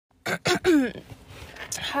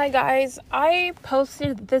Hi guys, I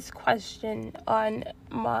posted this question on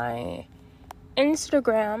my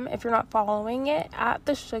Instagram, if you're not following it, at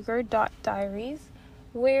thesugar.diaries,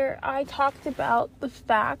 where I talked about the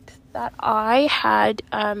fact that I had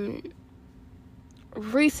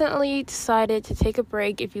recently decided to take a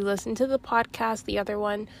break. If you listen to the podcast, the other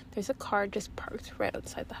one, there's a car just parked right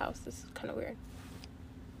outside the house. This is kind of weird.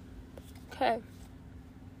 Okay.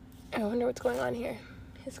 I wonder what's going on here.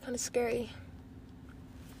 It's kind of scary.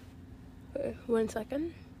 Wait, 1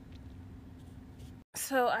 second.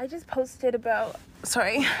 So I just posted about,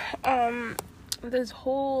 this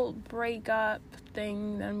whole breakup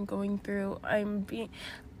thing that I'm going through. I'm being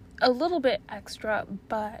a little bit extra,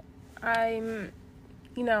 but I'm,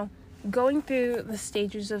 going through the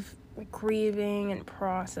stages of grieving and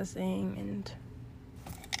processing and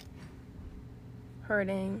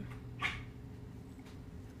hurting.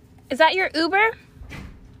 Is that your Uber?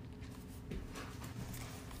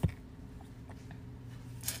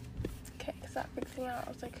 Okay, because that freaks me out. I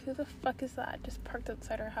was like, who the fuck is that? Just parked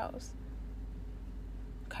outside our house.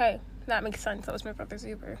 Okay, that makes sense. That was my brother's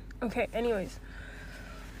Uber. Okay, anyways.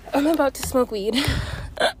 I'm about to smoke weed.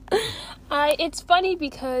 It's funny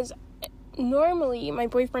because normally my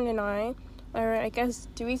boyfriend and I, or I guess,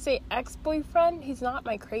 do we say ex-boyfriend? He's not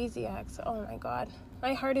my crazy ex. Oh my god.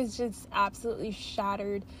 My heart is just absolutely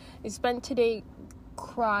shattered. I spent today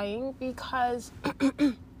crying because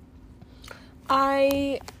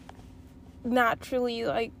I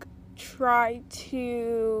naturally, try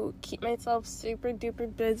to keep myself super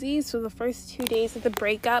duper busy. So the first 2 days of the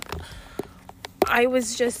breakup, I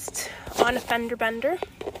was just on a fender bender,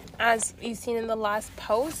 as you've seen in the last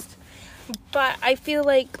post. But I feel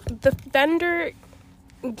like the fender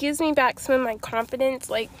gives me back some of my confidence.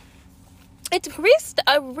 It's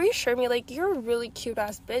reassured me, you're a really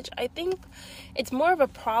cute-ass bitch. I think it's more of a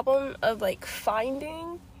problem of,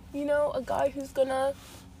 finding, a guy who's gonna,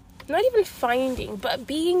 not even finding, but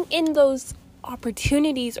being in those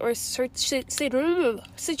opportunities or situations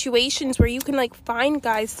where you can, find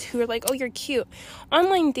guys who are oh, you're cute.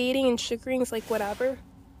 Online dating and sugaring is, whatever.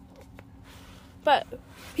 But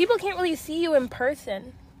people can't really see you in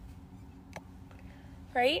person,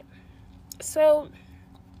 right? So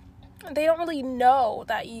they don't really know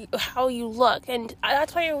how you look, and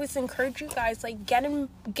that's why I always encourage you guys, get in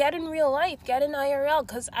real life, get in IRL,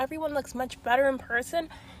 because everyone looks much better in person.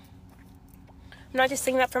 I'm not just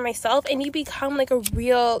saying that for myself, and you become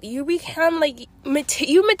you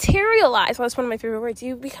materialize. Well, that's one of my favorite words.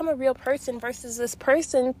 You become a real person versus this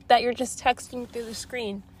person that you're just texting through the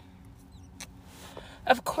screen.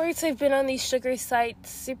 Of course, I've been on these sugar sites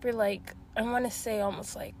super I want to say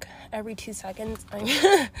almost every 2 seconds. I'm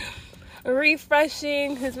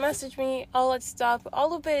refreshing who's messaged me, all that stuff.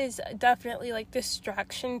 All of it is definitely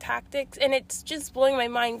distraction tactics, and it's just blowing my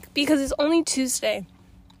mind because it's only Tuesday.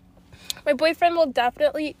 My boyfriend will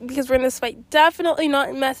definitely, because we're in this fight, definitely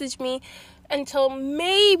not message me until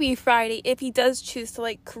maybe Friday. If he does choose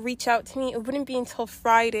to reach out to me, it wouldn't be until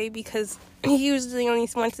Friday because he usually only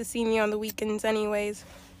wants to see me on the weekends anyways.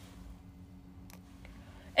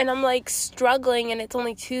 And I'm struggling, and it's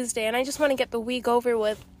only Tuesday, and I just want to get the week over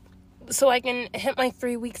with so I can hit my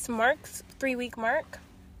 3 week mark.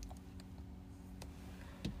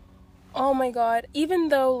 Oh my god. Even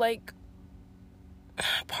though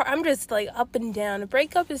I'm just up and down. A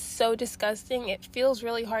breakup is so disgusting. It feels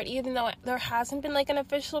really hard, even though there hasn't been an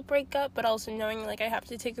official breakup, but also knowing I have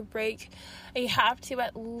to take a break. I have to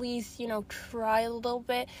at least, try a little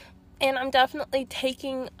bit. And I'm definitely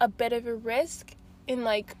taking a bit of a risk in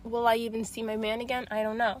will I even see my man again? I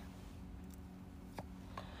don't know.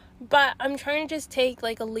 But I'm trying to just take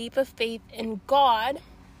a leap of faith in God.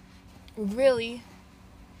 Really.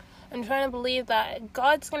 I'm trying to believe that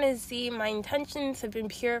God's going to see my intentions have been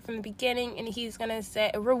pure from the beginning, and he's going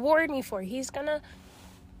to reward me for it. He's going to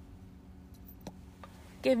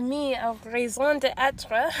give me a raison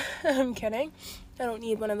d'être. I'm kidding. I don't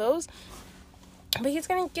need one of those. But he's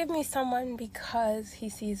going to give me someone because he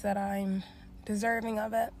sees that I'm deserving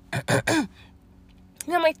of it.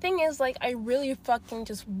 Now, my thing is, I really fucking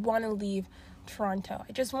just want to leave Toronto.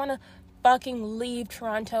 I just want to fucking leave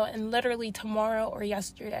Toronto, and literally tomorrow or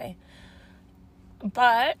yesterday.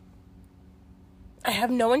 But I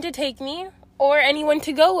have no one to take me or anyone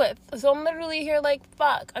to go with. So I'm literally here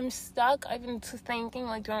fuck. I'm stuck. I've been thinking, do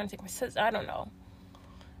I want to take my sister? I don't know.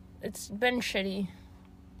 It's been shitty.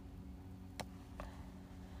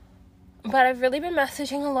 But I've really been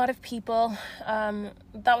messaging a lot of people.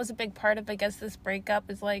 That was a big part of, I guess, this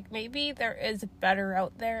breakup is maybe there is better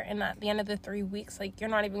out there, and at the end of the 3 weeks,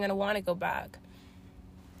 you're not even going to want to go back.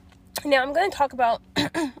 Now, I'm going to talk about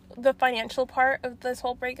the financial part of this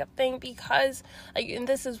whole breakup thing, because like, and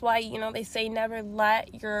this is why, they say never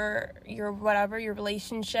let your whatever, your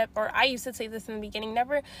relationship, or I used to say this in the beginning,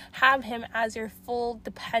 never have him as your full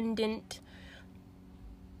dependent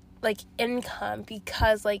like income,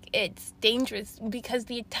 because like it's dangerous, because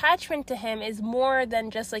the attachment to him is more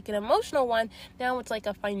than just like an emotional one. Now it's like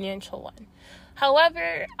a financial one.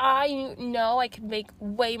 However, I know I could make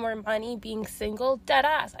way more money being single, dead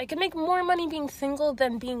ass. I could make more money being single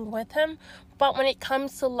than being with him. But when it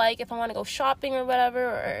comes to like, if I want to go shopping or whatever,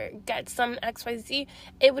 or get some XYZ,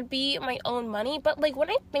 it would be my own money. But like,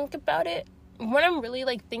 when I think about it, when I'm really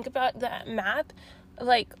like think about that math,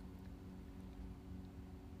 like,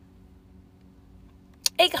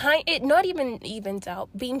 it not even evens out.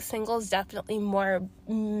 Being single is definitely more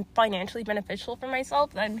financially beneficial for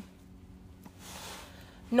myself than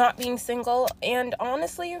not being single. And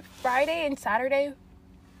honestly, Friday and Saturday,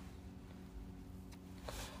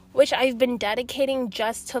 which I've been dedicating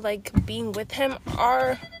just to like being with him,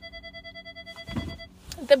 are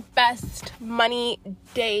the best money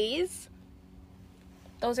days.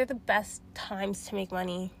 Those are the best times to make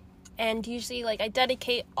money. And usually, like, I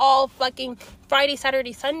dedicate all fucking Friday,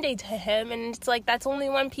 Saturday, Sunday to him. And it's like, that's only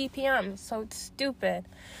 1 ppm. So it's stupid.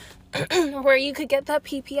 Where you could get that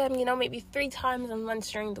ppm, maybe 3 times and once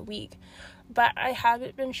during the week. But I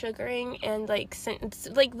haven't been sugaring. And, like, since,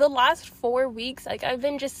 like, the last 4 weeks, like, I've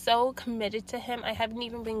been just so committed to him. I haven't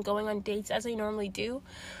even been going on dates as I normally do.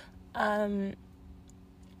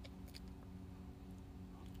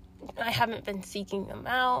 I haven't been seeking them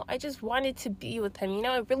out. I just wanted to be with him.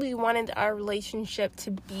 I really wanted our relationship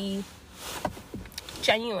to be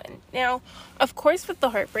genuine. Now, of course, with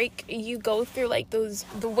the heartbreak, you go through like the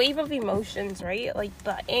wave of emotions, right? Like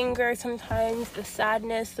the anger sometimes, the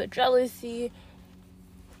sadness, the jealousy.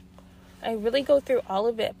 I really go through all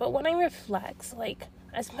of it. But when I reflect, like,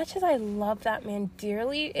 as much as I love that man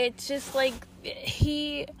dearly, it's just like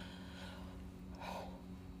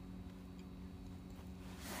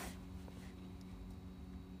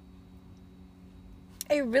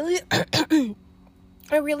I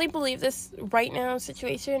really believe this right now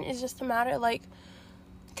situation is just a matter like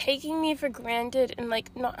taking me for granted and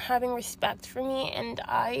like not having respect for me. And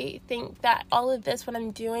I think that all of this, what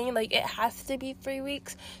I'm doing, like, it has to be 3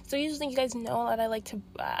 weeks. So usually you guys know that I like to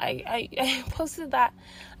I posted that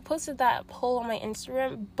poll on my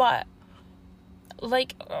Instagram, but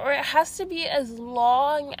like, or it has to be as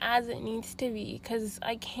long as it needs to be, because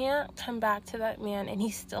I can't come back to that man and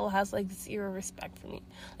he still has like 0 respect for me.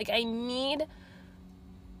 Like, I need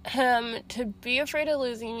him to be afraid of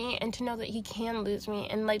losing me and to know that he can lose me,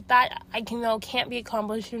 and like that can't be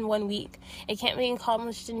accomplished in 1 week. It can't be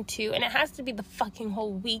accomplished in 2, and it has to be the fucking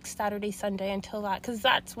whole week, Saturday, Sunday, until that, because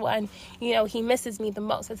that's when he misses me the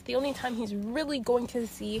most. It's the only time he's really going to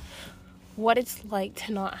see what it's like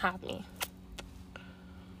to not have me.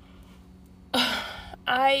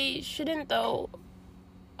 I shouldn't, though,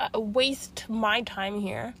 waste my time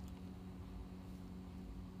here.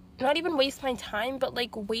 Not even waste my time, but,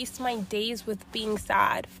 like, waste my days with being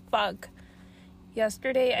sad. Fuck.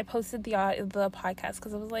 Yesterday, I posted the podcast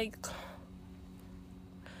because I was like,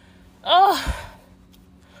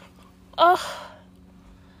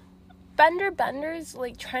 benders,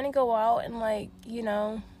 like, trying to go out and, like,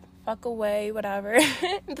 fuck away, whatever,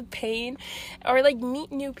 the pain, or, like,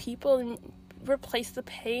 meet new people and replace the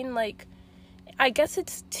pain. Like, I guess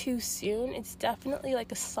it's too soon. It's definitely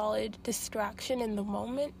like a solid distraction in the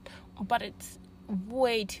moment, but it's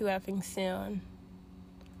way too effing soon.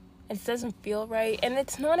 It doesn't feel right, and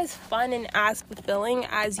it's not as fun and as fulfilling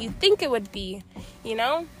as you think it would be.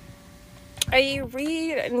 I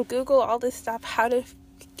read and Google all this stuff, how to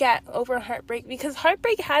get over heartbreak, because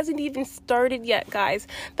heartbreak hasn't even started yet, guys.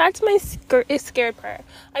 That's my scared part.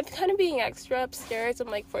 I'm kind of being extra upstairs. I'm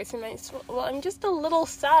like forcing myself. Well, I'm just a little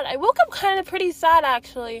sad. I woke up kind of pretty sad,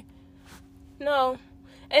 actually. No.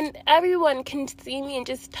 And everyone can see me and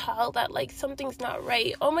just tell that, like, something's not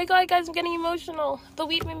right. Oh my god, guys, I'm getting emotional. The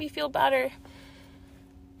weed made me feel better.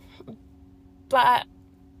 But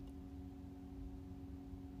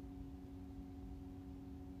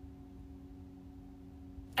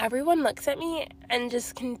everyone looks at me and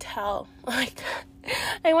just can tell. Like,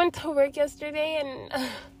 I went to work yesterday and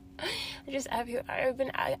I've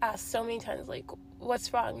been asked so many times, like,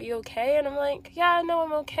 what's wrong? Are you okay? And I'm like, yeah, no,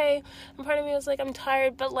 I'm okay. And part of me was like, I'm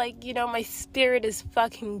tired, but, like, my spirit is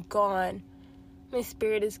fucking gone. My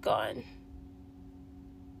spirit is gone.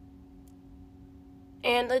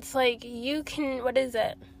 And it's like, what is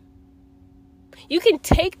it? You can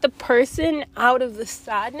take the person out of the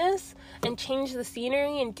sadness and change the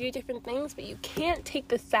scenery and do different things, but you can't take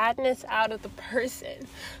the sadness out of the person.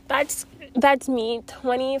 That's me,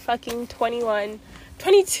 21,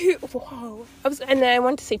 22. Whoa. And then I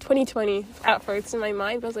wanted to say 2020 at first in my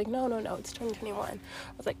mind, but I was like, no, it's 2021. I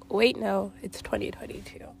was like, wait, no, it's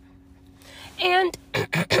 2022. And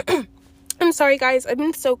I'm sorry, guys, I've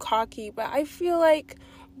been so cocky, but I feel like,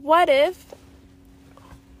 what if,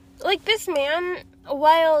 like, this man,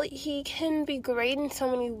 while he can be great in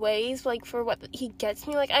so many ways, like, for what he gets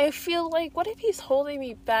me, like, I feel like, what if he's holding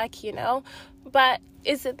me back, you know? But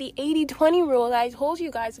is it the 80-20 rule that I told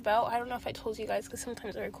you guys about? I don't know if I told you guys, because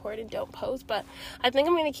sometimes I record and don't post, but I think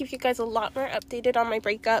I'm going to keep you guys a lot more updated on my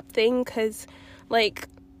breakup thing, because, like,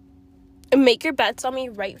 make your bets on me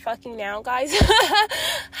right fucking now, guys.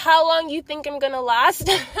 How long you think I'm going to last?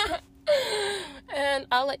 And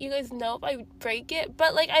I'll let you guys know if I break it.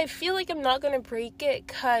 But, like, I feel like I'm not going to break it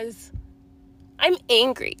because I'm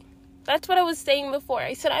angry. That's what I was saying before.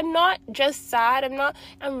 I said I'm not just sad.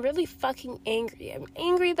 I'm really fucking angry. I'm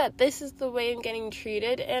angry that this is the way I'm getting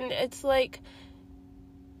treated. And it's like,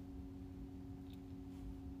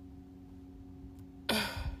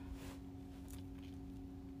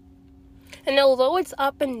 and although it's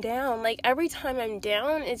up and down, like, every time I'm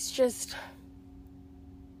down, it's just,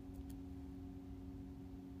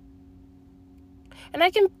 and I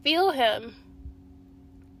can feel him.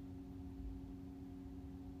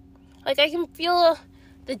 Like, I can feel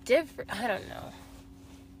the I don't know.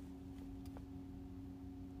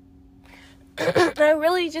 I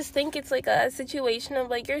really just think it's like a situation of,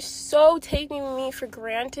 like, you're so taking me for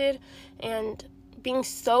granted and being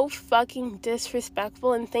so fucking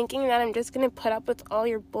disrespectful and thinking that I'm just gonna put up with all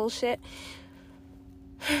your bullshit.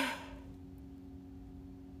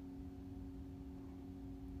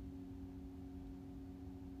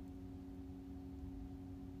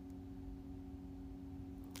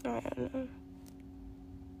 I don't know.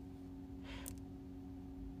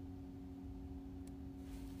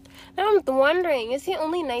 Now I'm wondering, is he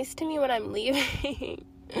only nice to me when I'm leaving?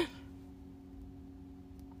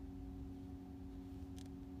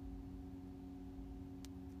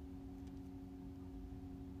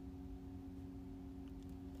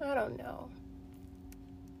 I don't know.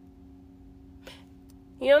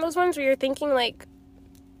 You know those ones where you're thinking, like,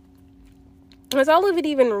 was all of it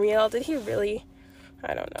even real? Did he really?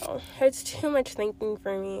 I don't know. It's too much thinking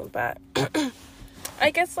for me, but I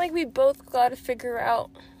guess, like, we both gotta figure out,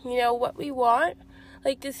 you know, what we want.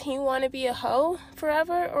 Like, does he want to be a hoe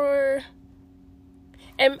forever, or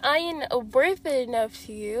am I worth it enough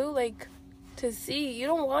to you, like, to see you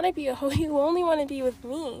don't want to be a hoe, you only want to be with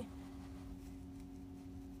me?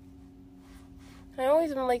 I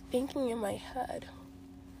always am, like, thinking in my head.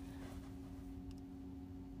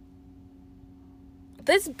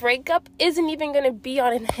 This breakup isn't even going to be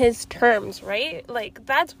on his terms, right? Like,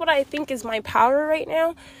 that's what I think is my power right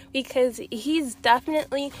now, because he's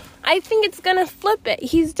definitely, I think it's going to flip it.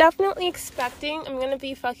 He's definitely expecting I'm going to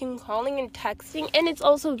be fucking calling and texting, and it's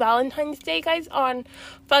also Valentine's Day, guys,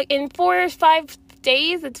 in 4 or 5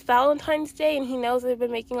 days, it's Valentine's Day, and he knows I've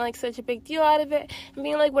been making, like, such a big deal out of it, and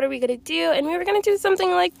being like, what are we going to do? And we were going to do something,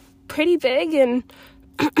 like, pretty big, and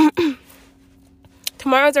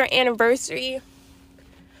tomorrow's our anniversary.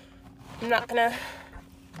 I'm not gonna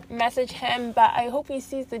message him, but I hope he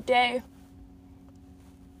sees the day.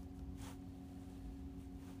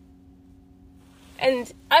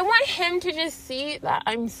 And I want him to just see that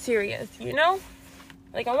I'm serious, you know?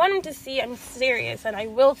 Like, I want him to see I'm serious and I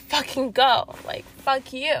will fucking go. Like,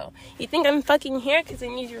 fuck you. You think I'm fucking here because I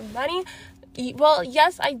need your money? Well,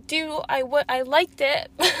 yes, I do. I liked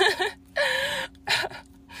it.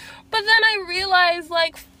 But then I realized,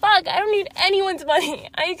 like, fuck, I don't need anyone's money.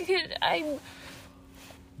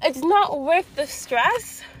 It's not worth the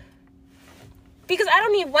stress. Because I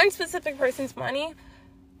don't need one specific person's money.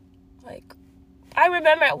 Like, I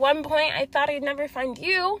remember at one point, I thought I'd never find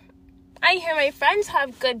you. I hear my friends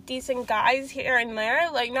have good, decent guys here and there.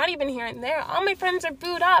 Like, not even here and there. All my friends are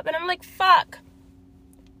booed up. And I'm like, fuck.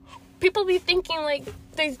 People be thinking, like,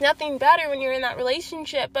 there's nothing better when you're in that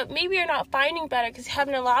relationship, but maybe you're not finding better because you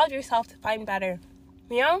haven't allowed yourself to find better,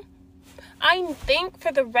 you know? I think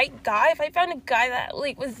for the right guy, if I found a guy that,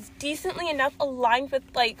 like, was decently enough aligned with,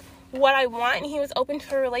 like, what I want, and he was open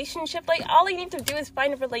to a relationship, like, all I need to do is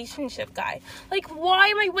find a relationship guy. Like, why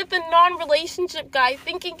am I with a non-relationship guy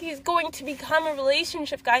thinking he's going to become a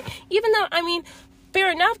relationship guy, even though, I mean, fair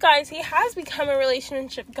enough, guys, he has become a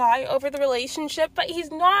relationship guy over the relationship, but he's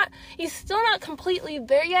still not completely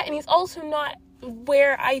there yet, and he's also not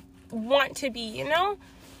where I want to be, you know,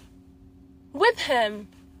 with him.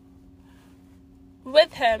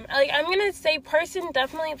 with him. Like, I'm gonna say person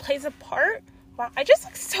definitely plays a part. Wow, I just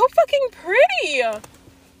look so fucking pretty.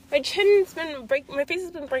 My face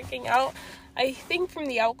has been breaking out, I think from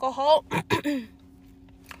the alcohol.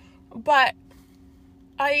 But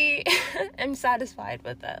I am satisfied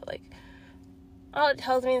with it. Like, all it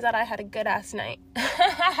tells me is that I had a good ass night.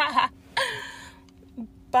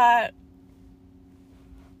 But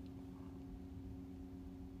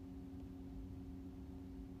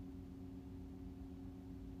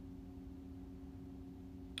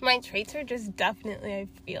my traits are just definitely, I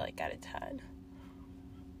feel like, at a 10.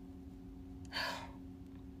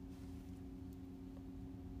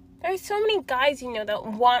 There's so many guys, that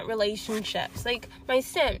want relationships. Like, my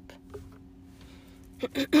simp.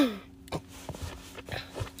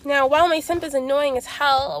 Now, while my simp is annoying as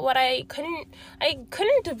hell, I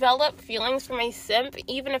couldn't develop feelings for my simp,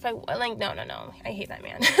 even if no, I hate that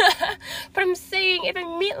man. But I'm saying, if I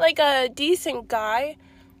meet, like, a decent guy,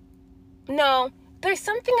 no, there's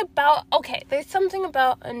something about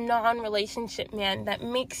a non-relationship man that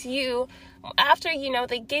makes you, after,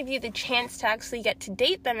 they give you the chance to actually get to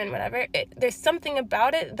date them and whatever, there's something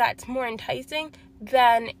about it that's more enticing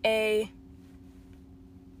than a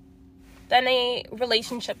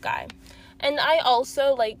relationship guy. And I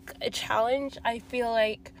also like a challenge. I feel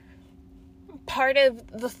like part of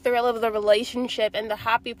the thrill of the relationship and the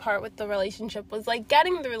happy part with the relationship was like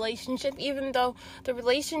getting the relationship, even though the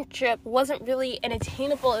relationship wasn't really an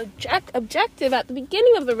attainable objective at the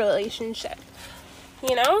beginning of the relationship,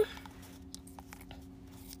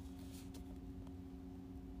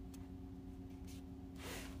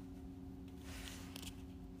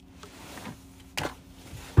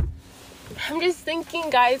 I'm just thinking,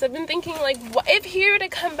 guys, I've been thinking, like, what if he were to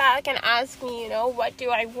come back and ask me, what do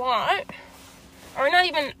I want? Or not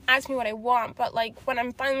even ask me what I want, but, like, when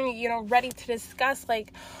I'm finally, ready to discuss,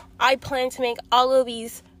 like, I plan to make all of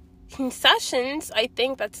these concessions, I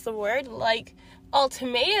think that's the word, like,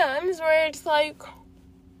 ultimatums, where it's like,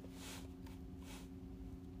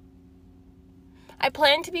 I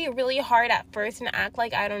plan to be really hard at first and act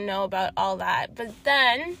like I don't know about all that, but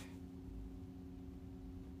then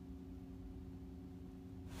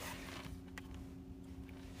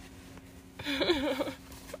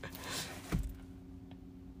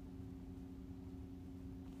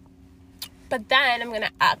I'm going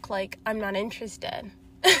to act like I'm not interested.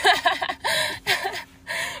 Wait,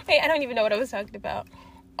 I don't even know what I was talking about.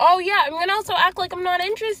 Oh, yeah, I'm going to also act like I'm not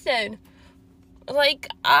interested. Like,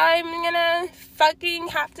 I'm going to fucking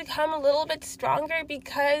have to come a little bit stronger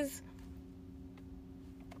because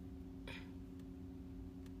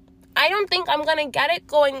I don't think I'm going to get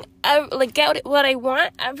what I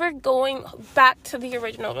want ever going back to the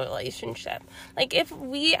original relationship. Like, if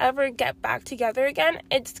we ever get back together again,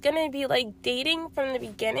 it's going to be like dating from the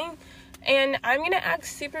beginning. And I'm going to act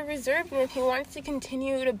super reserved. And if he wants to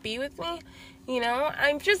continue to be with me,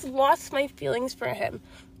 I've just lost my feelings for him.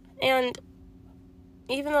 And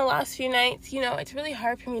even the last few nights, it's really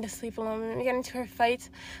hard for me to sleep alone. When we get into our fights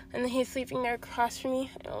and then he's sleeping there across from me.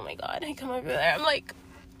 Oh my God, I come over there. I'm like,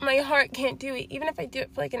 my heart can't do it, even if I do it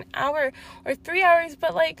for like an hour or 3 hours.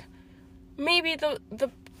 But like, maybe the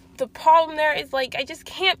problem there is like, I just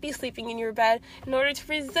can't be sleeping in your bed in order to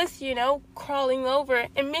resist, crawling over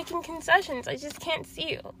and making concessions. I just can't see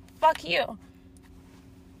you. Fuck you.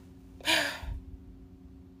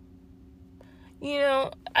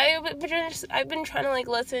 I've been trying to like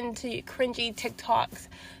listen to cringy TikToks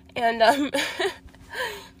and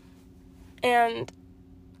and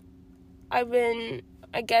I've been,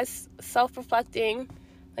 I guess, self-reflecting,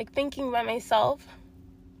 like thinking by myself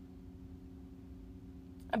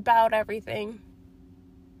about everything.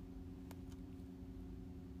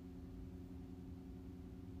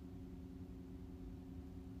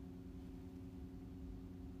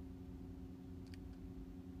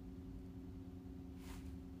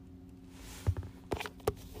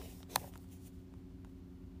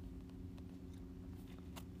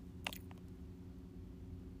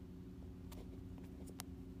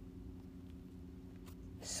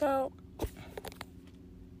 So,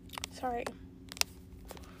 sorry.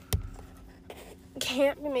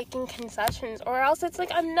 Can't be making concessions, or else it's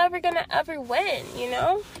like I'm never gonna ever win,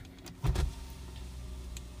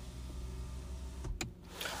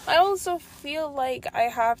 I also feel like I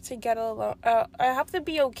have to get along. I have to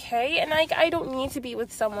be okay, and I don't need to be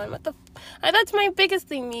with someone. That's my biggest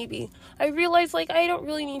thing. Maybe I realize like I don't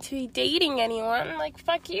really need to be dating anyone. Like,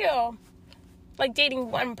 fuck you. Like dating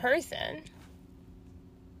one person.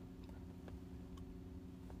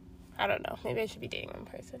 I don't know. Maybe I should be dating one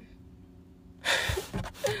person.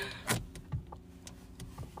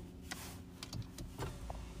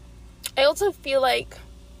 I also feel like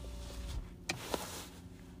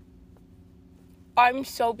I'm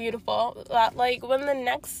so beautiful that, like, when the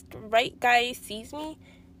next right guy sees me,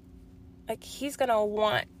 like, he's gonna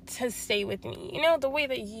want to stay with me. You know, the way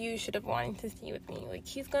that you should have wanted to stay with me. Like,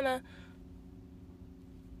 he's gonna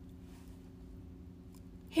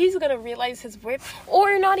realize his worth.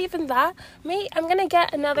 Or not even that. I'm gonna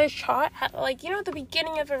get another shot at, like, you know, the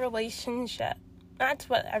beginning of a relationship. That's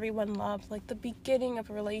what everyone loves, like, the beginning of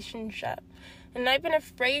a relationship. And I've been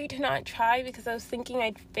afraid to not try because I was thinking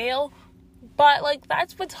I'd fail. But, like,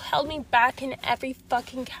 that's what's held me back in every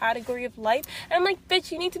fucking category of life. And I'm like,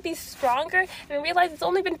 bitch, you need to be stronger. And I realize it's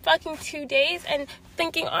only been fucking 2 days. And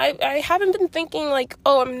thinking, I haven't been thinking, like,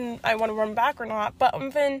 oh, I want to run back or not. But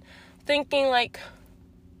I've been thinking, like,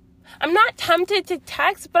 I'm not tempted to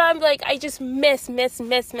text. But I'm like, I just miss him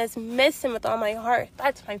with all my heart.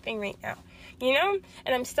 That's my thing right now. You know?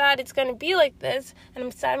 And I'm sad it's going to be like this. And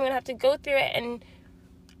I'm sad I'm going to have to go through it and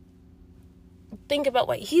think about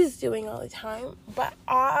what he's doing all the time. But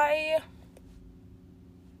I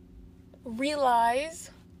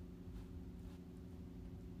realize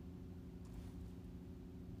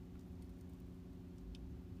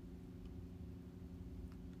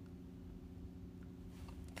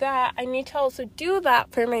that I need to also do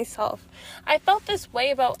that for myself. I felt this way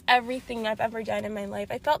about everything I've ever done in my life.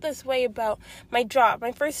 I felt this way about my job,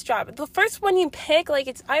 my first job. The first one you pick, like,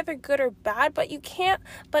 it's either good or bad, but you can't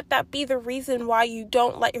let that be the reason why you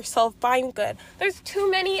don't let yourself find good. There's too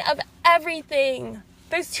many of everything.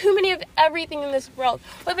 There's too many of everything in this world.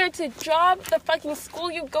 Whether it's a job, the fucking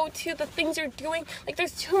school you go to, the things you're doing. Like,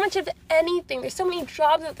 there's too much of anything. There's so many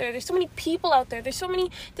jobs out there. There's so many people out there. There's so many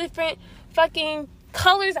different fucking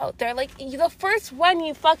colors out there. Like, the first one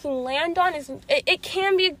you fucking land on is, it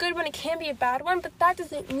can be a good one, it can be a bad one, but that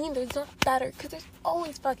doesn't mean there's not better, because there's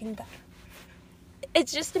always fucking better.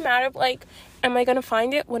 It's just a matter of, like, am I gonna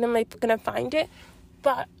find it? When am I gonna find it?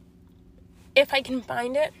 But if I can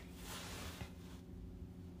find it,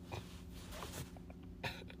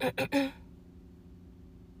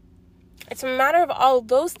 it's a matter of all of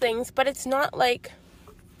those things. But it's not like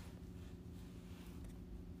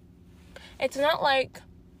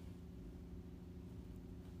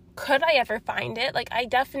could I ever find it? Like, I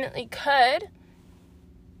definitely could.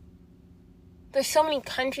 There's so many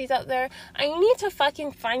countries out there. I need to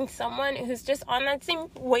fucking find someone who's just on that same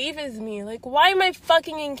wave as me. Like, why am I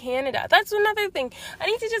fucking in Canada? That's another thing. I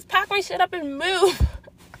need to just pack my shit up and move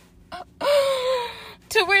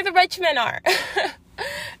to where the rich men are.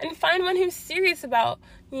 And find one who's serious about,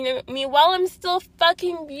 you know, me while I'm still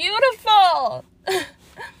fucking beautiful.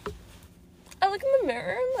 I look in the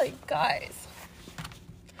mirror, I'm like, guys.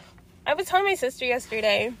 I was telling my sister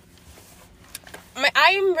yesterday,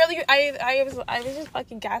 I was just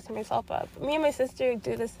fucking gassing myself up. Me and my sister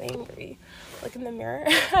do the same, where we look in the mirror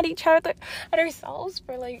at each other, at ourselves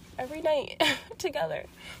for, like, every night together.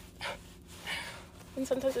 And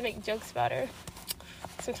sometimes I make jokes about her.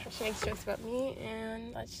 Sometimes she makes jokes about me,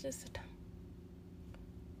 and it's just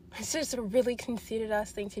a really conceited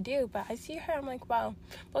ass thing to do. But I see her, I'm like, wow.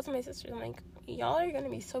 Both of my sisters, I'm like, y'all are gonna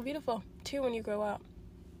be so beautiful too when you grow up.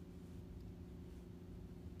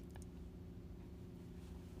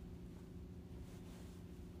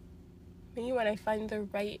 Me, when I find the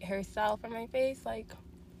right hairstyle for my face, like,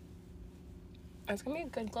 it's gonna be a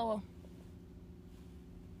good glow.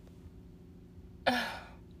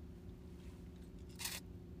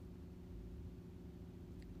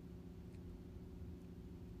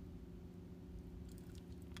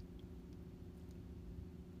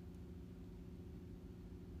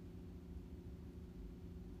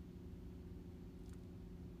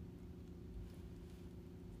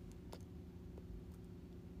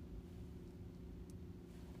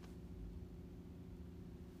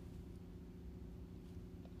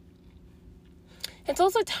 It's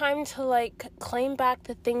also time to, like, claim back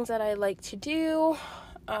the things that I like to do.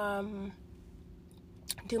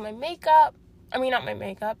 Do my makeup. I mean, not my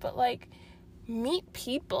makeup, but, like, meet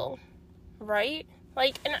people, right?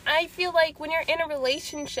 Like, and I feel like when you're in a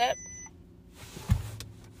relationship,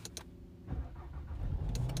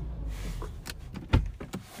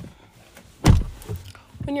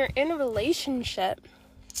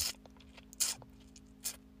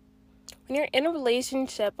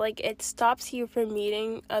 like, it stops you from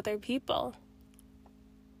meeting other people.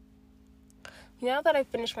 Now that I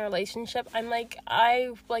finished my relationship, I'm like,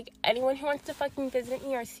 anyone who wants to fucking visit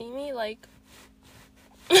me or see me, like,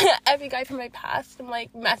 every guy from my past, I'm,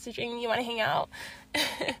 like, messaging, you want to hang out?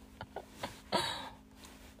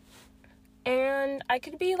 And I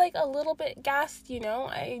could be, like, a little bit gassed, you know?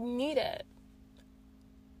 I need it.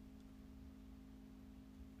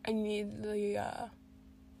 I need the,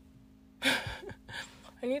 I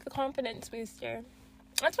need the confidence booster.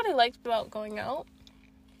 That's what I liked about going out.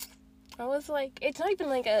 I was like, it's not even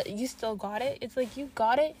like a, you still got it. It's like, you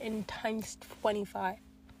got it in times 25.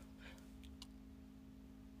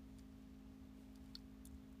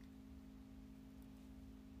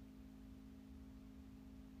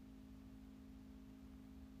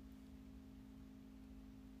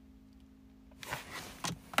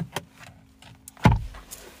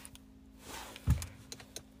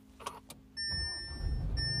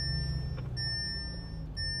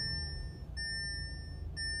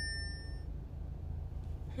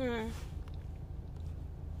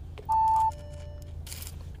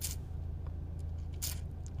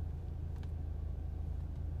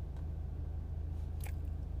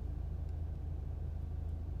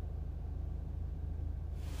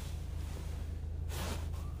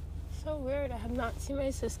 So weird. I have not seen my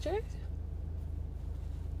sister.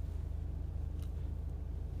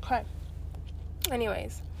 Okay.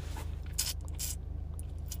 Anyways.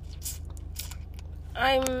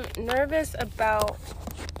 I'm nervous about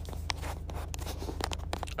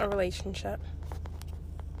a relationship.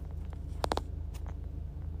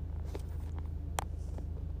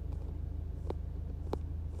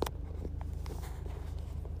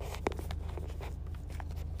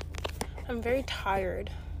 I'm very tired.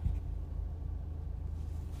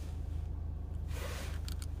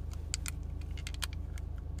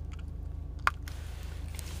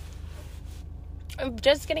 I'm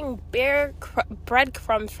just getting bare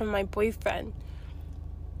breadcrumbs from my boyfriend.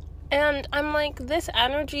 And I'm like, this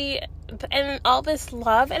energy and all this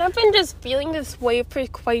love, and I've been just feeling this way for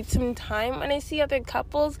quite some time. When I see other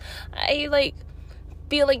couples, I like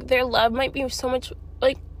feel like their love might be so much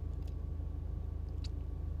like,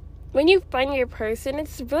 when you find your person,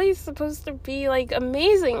 it's really supposed to be like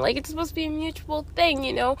amazing. Like, it's supposed to be a mutual thing,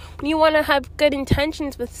 you know? When you want to have good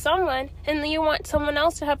intentions with someone, and then you want someone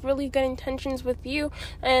else to have really good intentions with you,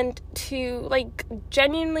 and to like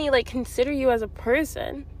genuinely like consider you as a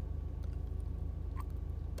person.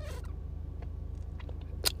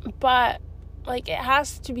 But like, it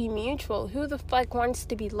has to be mutual. Who the fuck wants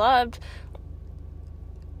to be loved?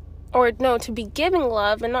 Or no, to be giving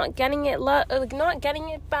love and not getting it not getting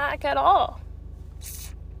it back at all.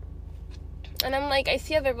 And I'm like, I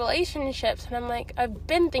see other relationships, and I'm like, I've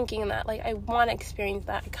been thinking that, like, I want to experience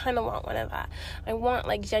that. I kind of want one of that. I want,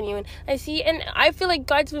 like, genuine. I see, and I feel like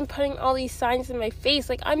God's been putting all these signs in my face.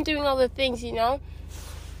 Like, I'm doing all the things, you know?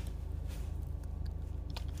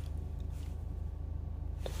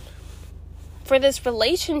 For this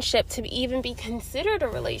relationship to even be considered a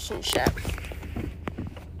relationship.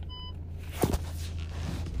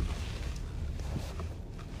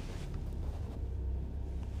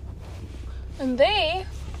 And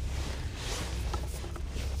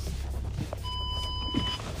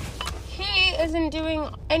he isn't doing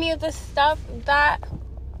any of the stuff that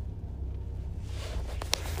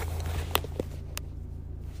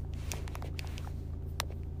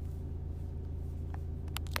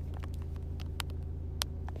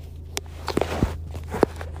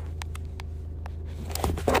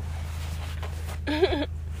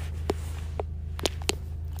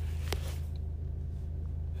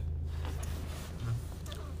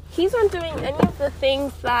he's not doing any of the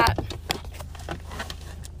things that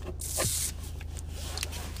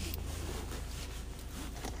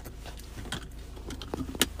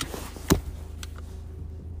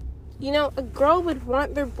you know, a girl would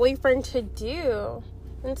want their boyfriend to do.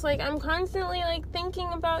 And it's like, I'm constantly like thinking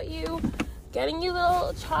about you, getting you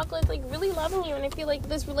little chocolates, like really loving you, and I feel like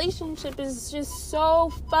this relationship is just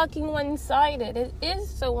so fucking one-sided. It is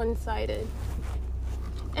so one-sided.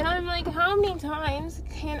 And I'm like, how many times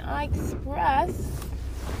can I express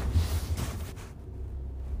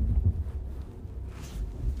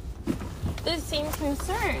the same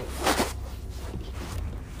concern?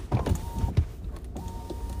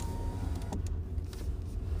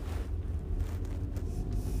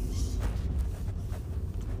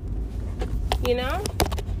 You know?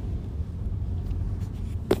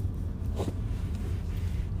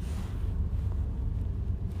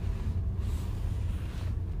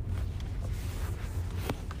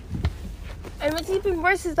 And what's even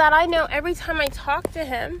worse is that I know every time I talk to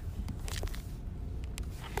him,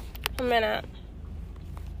 a minute.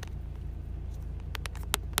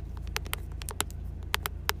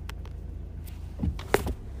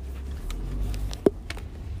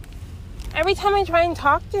 Every time I try and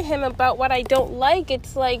talk to him about what I don't like,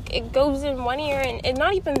 it's like it goes in one ear, and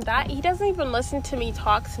not even that. He doesn't even listen to me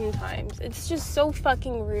talk sometimes. It's just so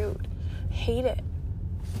fucking rude. I hate it.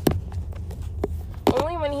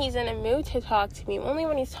 only when he's in a mood to talk to me, only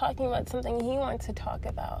when he's talking about something he wants to talk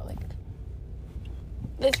about. Like,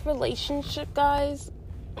 this relationship, guys,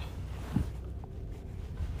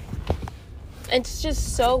 it's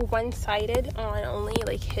just so one-sided on only,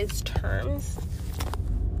 like, his terms.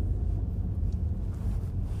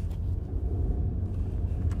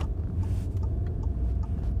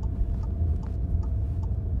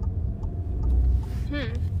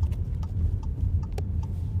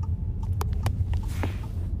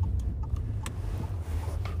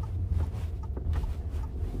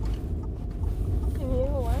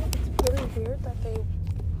 Weird that they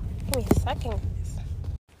give me a second.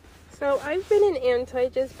 So I've been in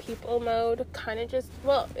anti-just people mode, kind of just,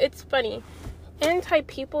 well, it's funny,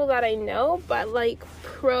 anti-people that I know, but like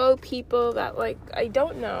pro people that like I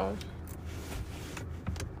don't know,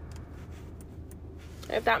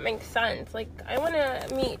 if that makes sense. Like, I want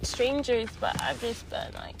to meet strangers, but I've just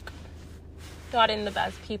been like not in the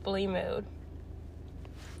best people-y mood.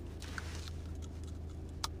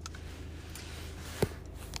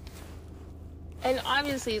 And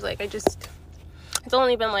obviously, like, it's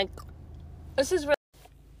only been, like, this is really,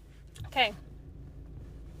 okay.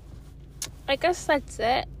 I guess that's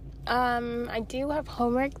it. I do have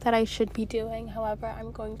homework that I should be doing. However,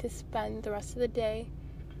 I'm going to spend the rest of the day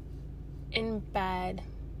in bed.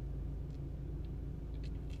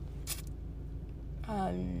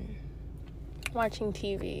 Watching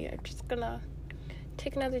TV. I'm just gonna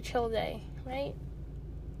take another chill day, right?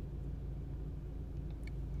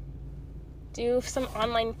 Do some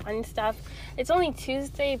online fun stuff. It's only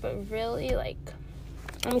Tuesday, but really, like,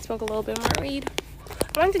 let me smoke a little bit more weed.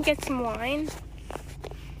 I wanted to get some wine.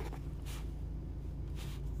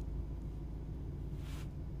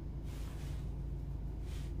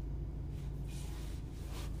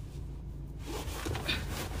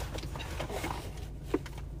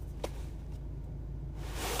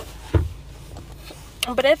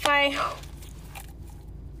 But if I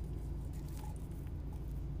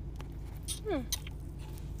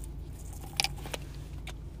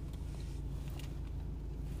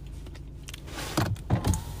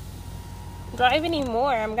drive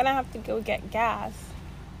anymore, I'm gonna have to go get gas.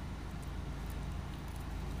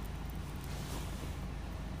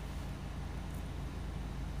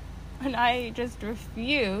 And I just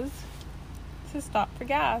refuse to stop for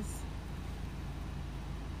gas.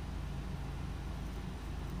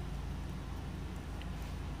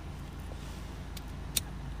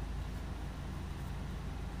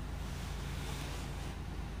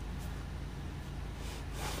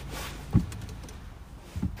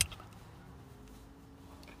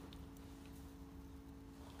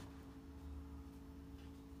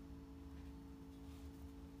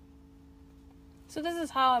 So this is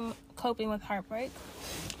how I'm coping with heartbreak.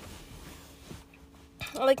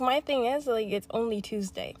 Like, my thing is, like, it's only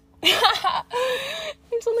Tuesday.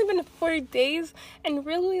 It's only been 4 days, and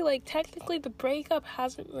really, like, technically the breakup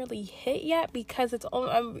hasn't really hit yet because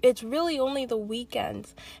it's really only the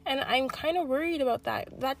weekends, and I'm kind of worried about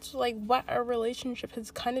that. That's, like, what our relationship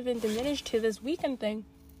has kind of been diminished to, this weekend thing,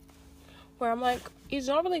 where I'm like, he's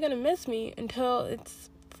not really gonna miss me until it's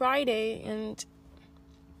Friday and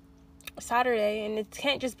Saturday, and it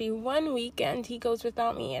can't just be one weekend he goes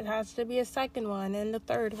without me. It has to be a second one and a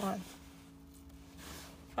third one.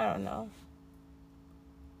 I don't know.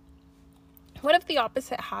 What if the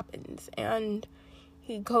opposite happens and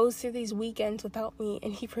he goes through these weekends without me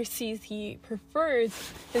and he prefers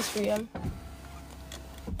his freedom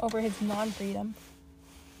over his non-freedom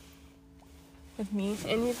with me,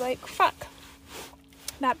 and he's like, fuck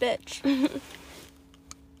that bitch.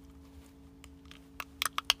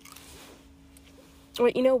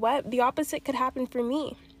 But you know what? The opposite could happen for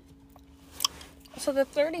me. So the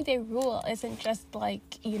 30-day rule isn't just like,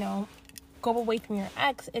 you know, go away from your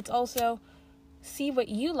ex. It's also see what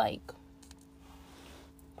you like.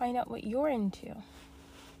 Find out what you're into.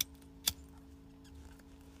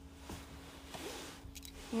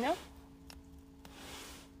 You know?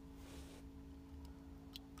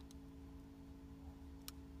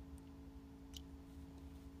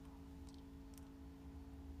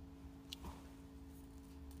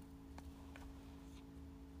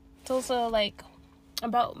 It's also, like,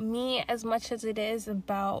 about me as much as it is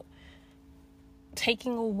about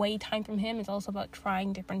taking away time from him. It's also about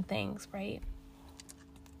trying different things, right?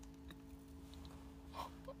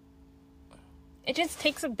 It just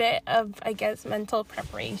takes a bit of, I guess, mental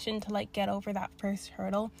preparation to, like, get over that first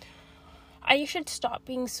hurdle. I should stop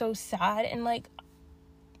being so sad and, like,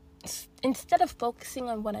 instead of focusing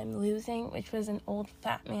on what I'm losing, which was an old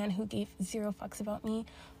fat man who gave 0 fucks about me,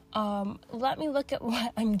 let me look at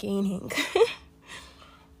what I'm gaining.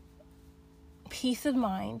 peace of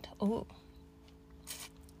mind. Ooh.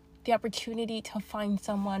 The opportunity to find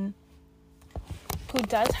someone who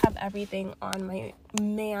does have everything on my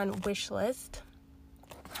man wish list.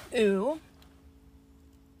 Ooh.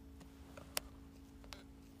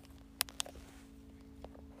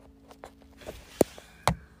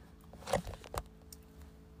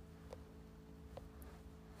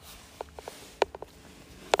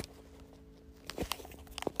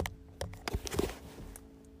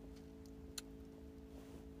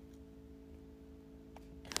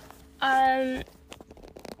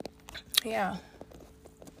 Yeah.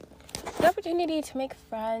 The opportunity to make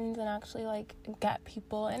friends and actually, like, get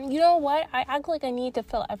people. And you know what? I act like I need to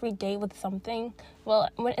fill every day with something. Well,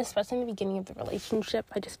 especially in the beginning of the relationship,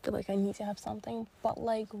 I just feel like I need to have something. But,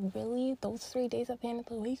 like, really, those 3 days at the end of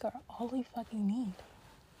the week are all we fucking need.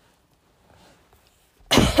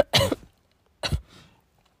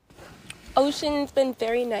 Ocean's been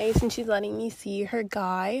very nice, and she's letting me see her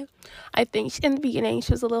guy. I think in the beginning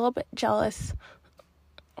she was a little bit jealous,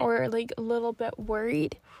 or like a little bit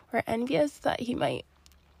worried or envious that he might.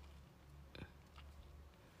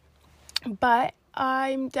 But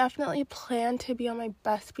I'm definitely plan to be on my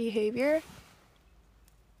best behavior.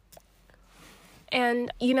 And,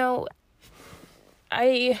 you know,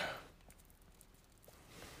 I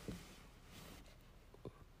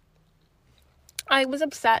was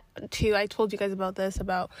upset too. I told you guys about this,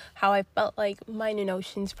 about how I felt like mine and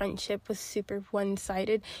Ocean's friendship was super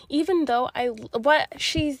one-sided. Even though what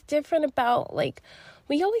she's different about, like,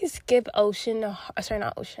 we always give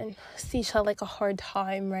Seashell, like, a hard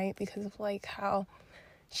time, right? Because of, like, how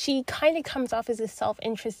she kind of comes off as a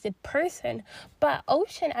self-interested person. But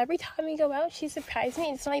Ocean, every time we go out, she surprised me.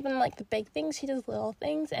 It's not even, like, the big things. She does little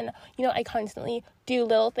things. And, you know, I constantly do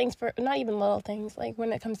little things for, not even little things, like,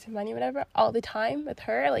 when it comes to money, whatever, all the time with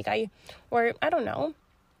her. Like, I don't know.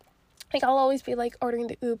 Like, I'll always be, like, ordering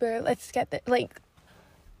the Uber. Let's get the, like,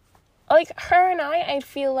 her and I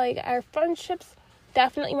feel like our friendship's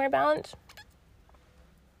definitely more balanced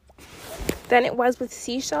than it was with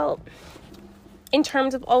Seashell. In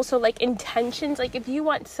terms of also, like, intentions, like, if you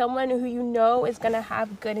want someone who you know is gonna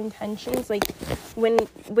have good intentions, like, when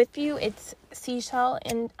with you, it's Seashell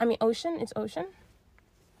and, Ocean. It's Ocean.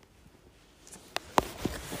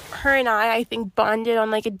 Her and I think, bonded on,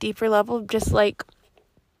 like, a deeper level, just, like,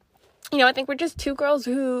 you know, I think we're just two girls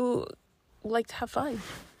who like to have fun.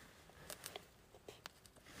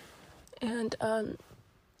 And,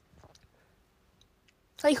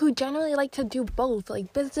 like, who generally like to do both,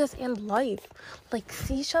 like, business and life. Like,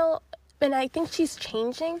 Seashell, and I think she's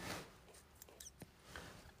changing.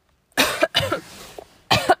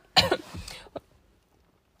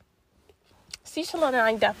 Seashell and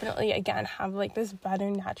I definitely, again, have, like, this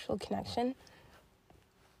better natural connection.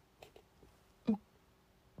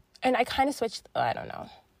 And I kind of switched, I don't know.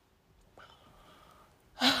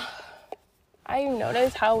 I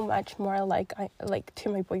noticed how much more like to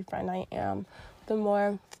my boyfriend I am, the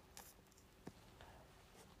more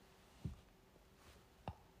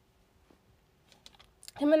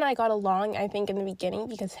him and I got along, I think, in the beginning,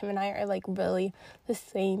 because him and I are, like, really the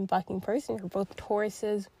same fucking person. We're both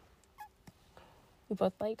Tauruses. We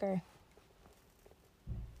both like her.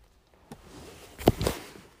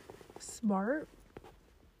 Smart.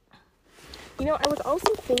 You know, I was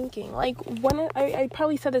also thinking, like, I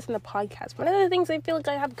probably said this in the podcast, one of the things I feel like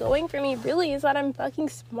I have going for me really is that I'm fucking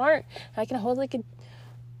smart. I can hold, like,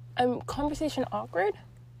 a conversation awkward,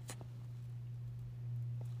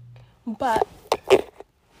 but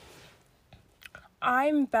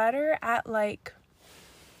I'm better at, like,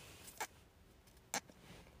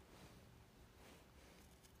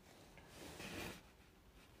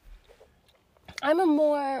 I'm a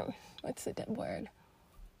more, what's the word?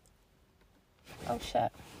 Oh,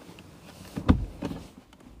 shit.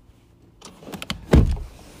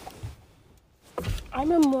 I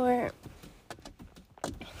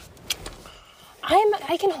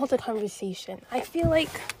can hold a conversation. I feel like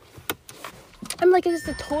I'm, like, just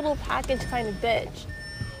a total package kind of bitch.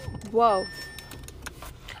 Whoa.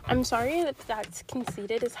 I'm sorry if that's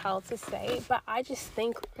conceited as hell to say, but I just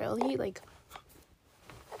think, really, like,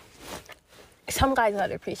 some guys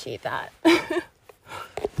would appreciate that.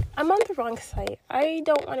 I'm on the wrong site. I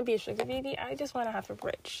don't want to be a sugar baby. I just want to have a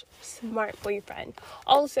rich, smart boyfriend.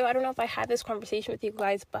 Also, I don't know if I had this conversation with you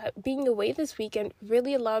guys, but being away this weekend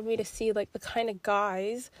really allowed me to see, like, the kind of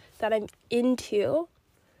guys that I'm into.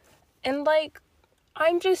 And, like,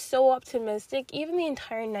 I'm just so optimistic. Even the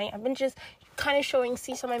entire night, I've been just kind of showing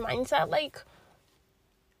Cecil my mindset. Like,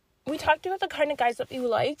 we talked about the kind of guys that we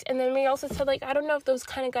liked, and then we also said, like, I don't know if those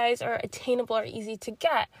kind of guys are attainable or easy to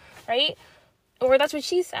get, right? Or that's what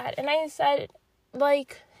she said. And I said,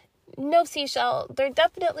 like, no, Seashell, they're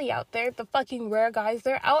definitely out there. The fucking rare guys,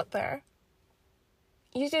 they're out there.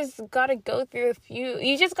 You just gotta go through a few.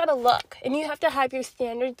 You just gotta look. And you have to have your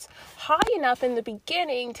standards high enough in the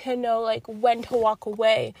beginning to know, like, when to walk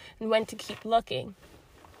away and when to keep looking.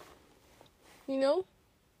 You know?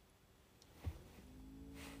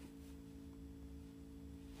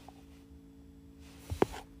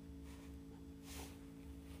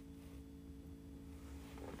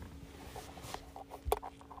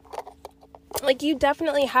 Like, you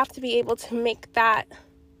definitely have to be able to make that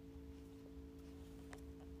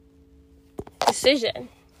decision.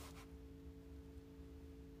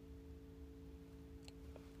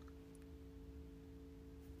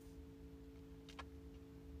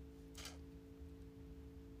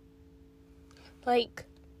 Like,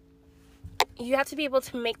 you have to be able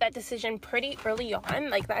to make that decision pretty early on.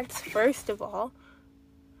 Like, that's first of all.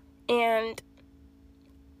 And,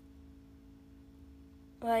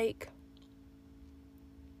 like,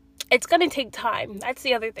 it's gonna take time. That's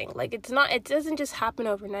the other thing. Like, it doesn't just happen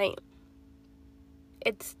overnight.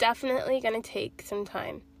 It's definitely gonna take some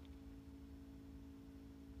time.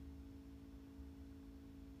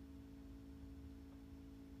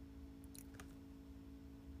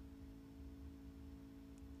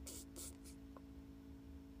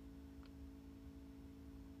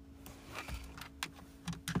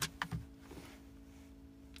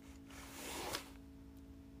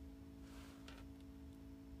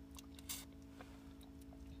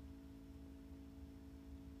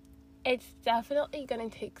 It's definitely gonna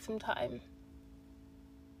take some time.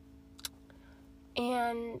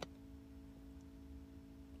 And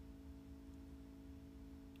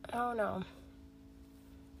I don't know.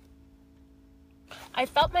 I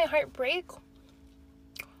felt my heart break,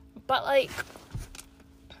 but, like,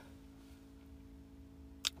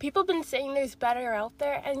 people have been saying there's better out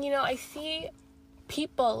there, and, you know, I see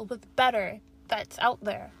people with better that's out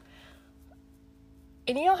there.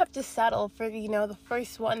 And you don't have to settle for, you know, the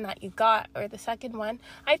first one that you got or the second one.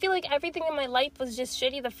 I feel like everything in my life was just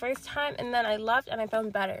shitty the first time, and then I left and I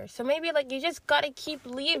found better. So maybe, like, you just gotta keep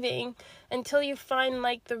leaving until you find,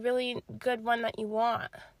 like, the really good one that you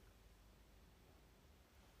want.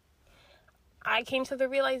 I came to the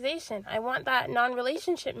realization I want that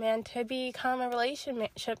non-relationship man to become a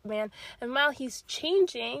relationship man. And while he's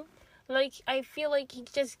changing, like, I feel like he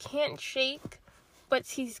just can't shake what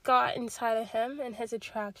he's got inside of him and his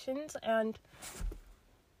attractions. And,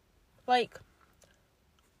 like,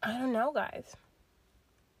 I don't know, guys.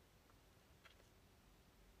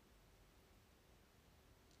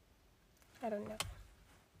 I don't know.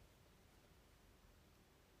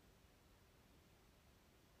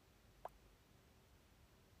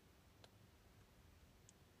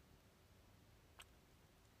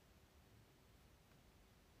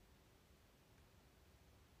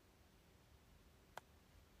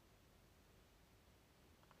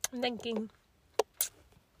 I'm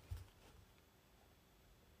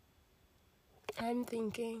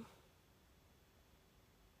thinking.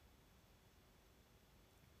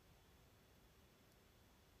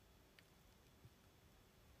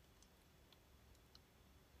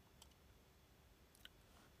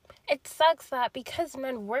 It sucks that because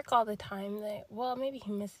men work all the time, well, maybe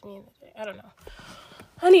he missed me in the day. I don't know.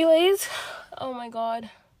 Anyways, oh my god.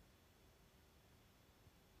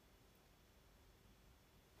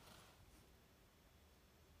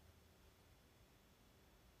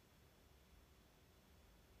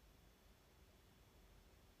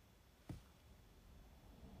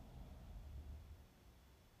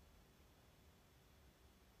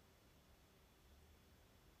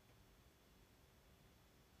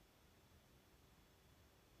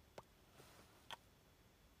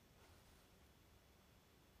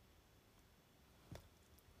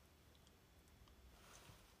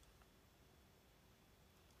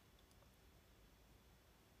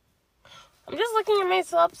 I'm just looking at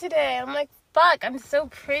myself today. I'm like, fuck, I'm so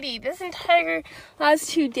pretty. This entire last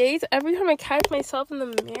 2 days, every time I catch myself in the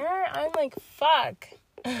mirror, I'm like, fuck.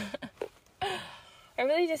 I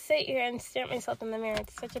really just sit here and stare at myself in the mirror.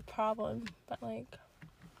 It's such a problem. But, like,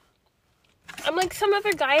 I'm like, some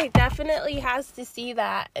other guy definitely has to see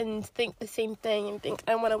that and think the same thing and think,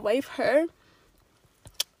 I want to wife her.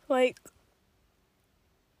 Like,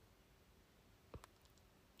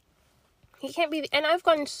 he can't be, and I've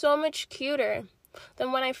gotten so much cuter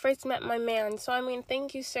than when I first met my man. So, I mean,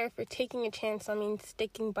 thank you, sir, for taking a chance. I mean,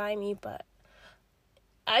 sticking by me, but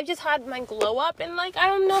I just had my glow up, and, like, I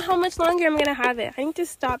don't know how much longer I'm gonna have it. I need to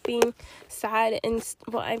stop being sad, and,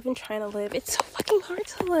 well, I've been trying to live. It's so fucking hard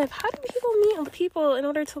to live. How do people meet people in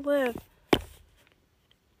order to live?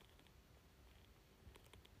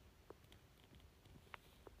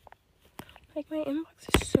 Like, my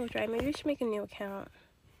inbox is so dry. Maybe I should make a new account.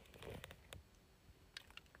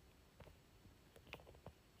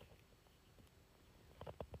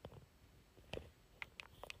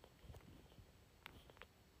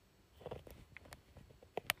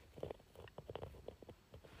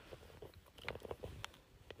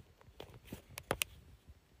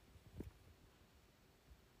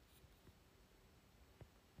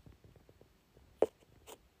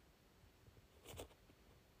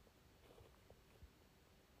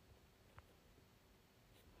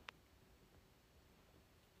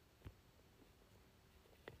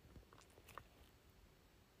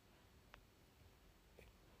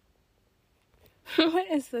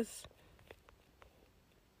 What is this?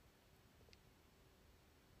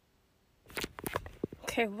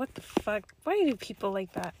 Okay, what the fuck? Why do people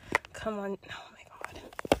like that? Come on. Oh my god.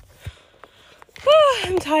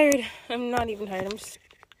 I'm tired. I'm not even tired. I'm just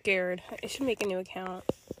scared. I should make a new account.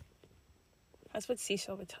 That's what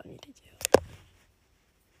Cecil would tell me to do.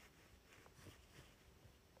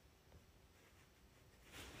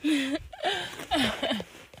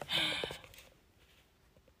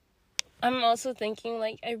 I'm also thinking,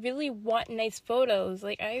 like, I really want nice photos.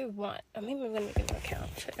 Like, maybe I'm gonna make a new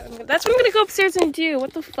account. That's what I'm gonna go upstairs and do.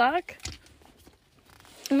 What the fuck?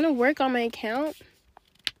 I'm gonna work on my account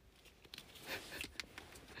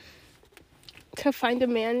to find a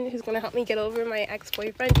man who's gonna help me get over my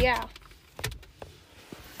ex-boyfriend. Yeah.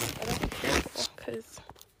 I gotta be careful, because...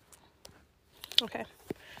 Okay.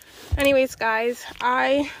 Anyways, guys,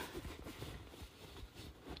 I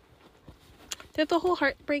did the whole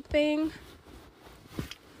heartbreak thing.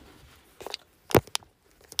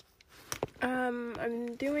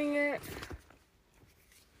 I'm doing it.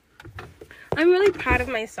 I'm really proud of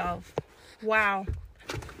myself. Wow.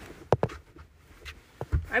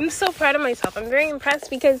 I'm so proud of myself. I'm very impressed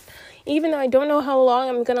because even though I don't know how long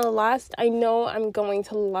I'm gonna last, I know I'm going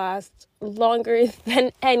to last longer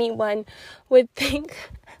than anyone would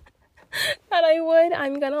think that I would.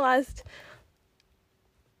 I'm gonna last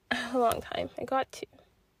a long time. I got to.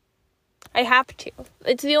 I have to.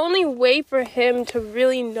 It's the only way for him to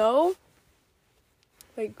really know,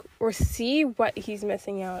 like, or see what he's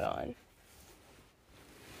missing out on.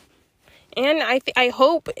 And I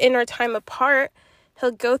hope in our time apart,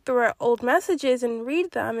 he'll go through our old messages and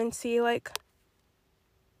read them and see, like,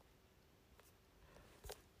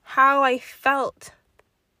 how I felt.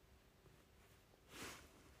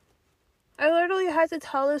 I literally had to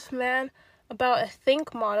tell this man about a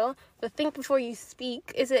think model, the think before you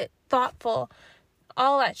speak. Is it thoughtful?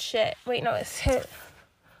 All that shit. Wait, no, it's it.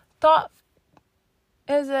 Thought.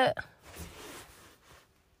 Is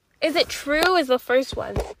it true is the first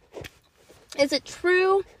one. Is it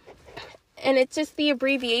true? And it's just the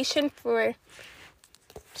abbreviation for,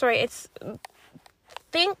 sorry, it's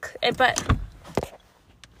think, but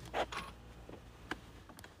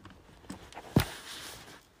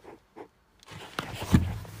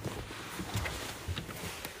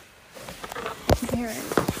there.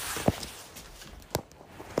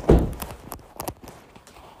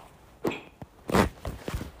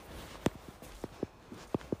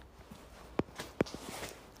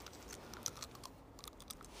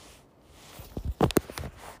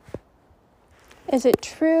 Is it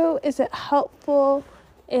true? Is it helpful?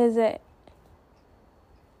 Is it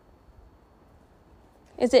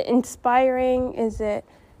inspiring? Is it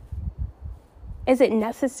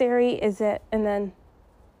necessary? Is it, and then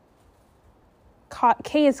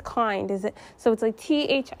K is kind. Is it, so it's like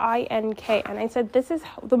THINK. And I said, this is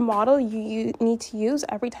the model you need to use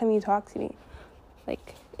every time you talk to me.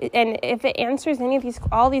 Like, and if it answers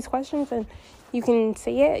all these questions, then you can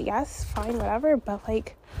say it, yes, fine, whatever. But,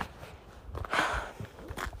 like,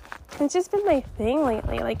 it's just been my thing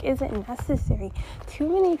lately. Like, is it necessary? Too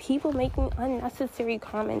many people making unnecessary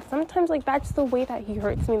comments. Sometimes, like, that's the way that he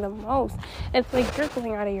hurts me the most. It's like you're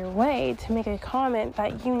going out of your way to make a comment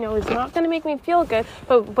that you know is not going to make me feel good.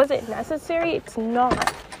 But was it necessary? It's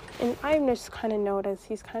not. And I've just kind of noticed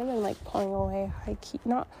he's kind of been, like, pulling away. I keep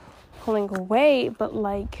not pulling away, but,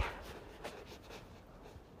 like,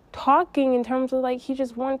 talking in terms of, like, he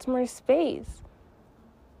just wants more space.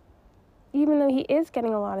 Even though he is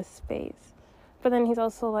getting a lot of space. But then he's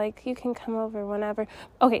also like, you can come over whenever.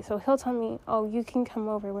 Okay, so he'll tell me, oh, you can come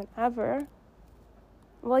over whenever.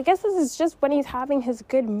 Well, I guess this is just when he's having his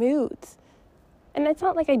good moods. And it's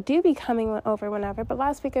not like I do be coming over whenever, but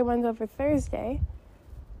last week I went over Thursday.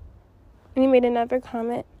 And he made another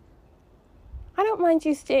comment. I don't mind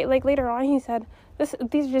you stay. Like, later on he said,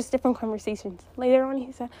 these are just different conversations. Later on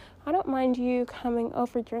he said, I don't mind you coming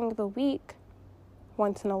over during the week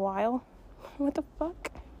once in a while. What the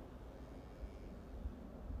fuck?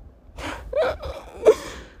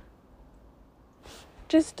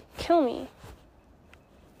 Just kill me.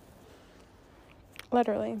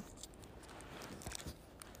 Literally.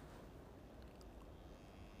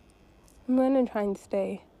 I'm gonna try and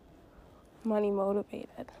stay money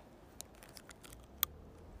motivated.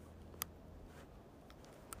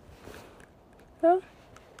 No?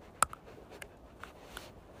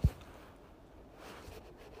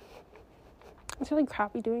 It's really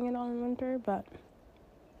crappy doing it all in winter, but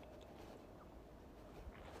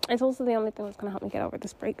it's also the only thing that's gonna help me get over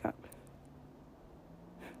this breakup.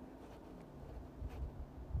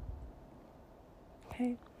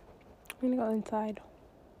 Okay, I'm gonna go inside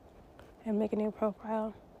and make a new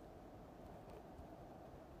profile.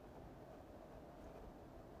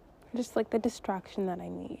 Just like the distraction that I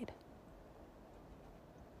need.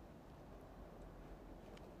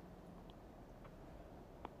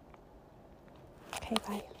 Okay,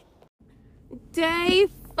 bye. Day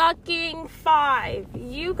fucking 5.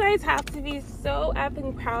 You guys have to be so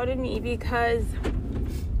effing proud of me because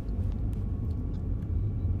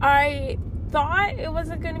I thought it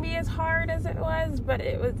wasn't going to be as hard as it was, but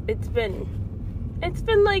it's been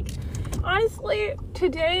like, honestly,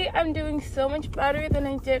 today I'm doing so much better than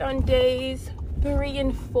I did on days 3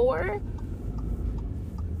 and 4.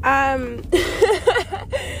 I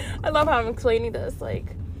love how I'm explaining this.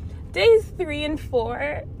 Like, days 3 and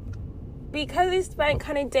 4, because I spent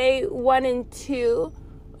kind of day 1 and 2,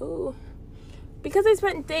 because I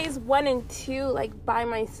spent days 1 and 2, like, by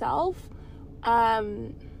myself,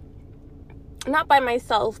 not by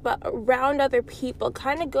myself, but around other people,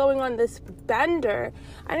 kind of going on this bender,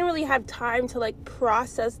 I didn't really have time to, like,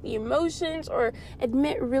 process the emotions or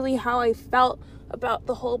admit really how I felt about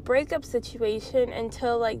the whole breakup situation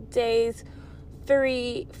until, like, days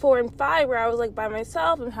 3, 4, and 5, where I was, like, by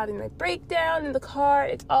myself. I'm having my breakdown in the car.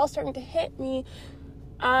 It's all starting to hit me.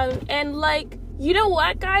 And, like, you know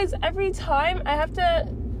what, guys? Every time I have to,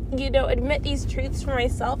 admit these truths for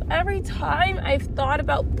myself. Every time I've thought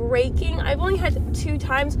about breaking, I've only had 2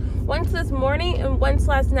 times, once this morning and once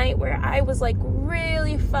last night, where I was, like,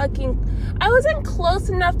 really I wasn't close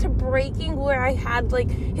enough to breaking where I had, like,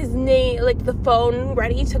 his name, like, the phone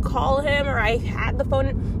ready to call him, or I had the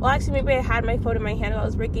phone, well, actually, maybe I had my phone in my hand while I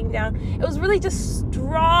was breaking down. It was really just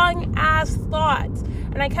strong-ass thoughts,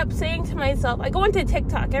 and I kept saying to myself, I go into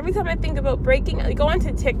TikTok, every time I think about breaking, I go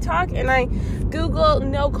into TikTok, and I Google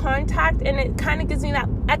no contact, and it kind of gives me that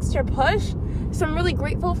extra push, so I'm really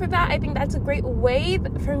grateful for that. I think that's a great way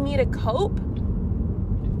for me to cope.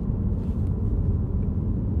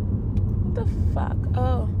 The fuck?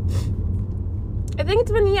 Oh, I think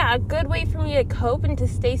it's been a good way for me to cope and to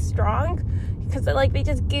stay strong, because they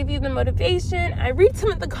just give you the motivation. I read some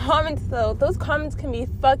of the comments though. Those comments can be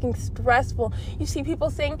fucking stressful. You see people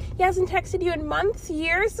saying he hasn't texted you in months,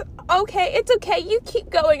 years. Okay, it's okay, you keep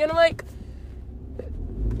going. And I'm like,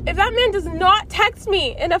 if that man does not text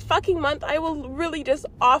me in a fucking month, I will really just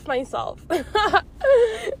off myself.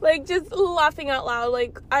 Like, just laughing out loud.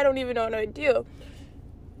 Like, I don't even know what I would do.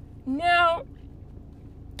 Now,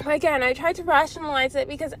 again, I tried to rationalize it,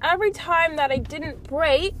 because every time that I didn't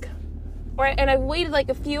break, and I waited like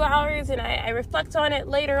a few hours and I reflect on it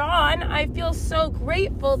later on, I feel so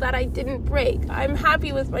grateful that I didn't break. I'm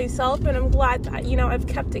happy with myself, and I'm glad that, I've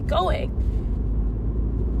kept it going.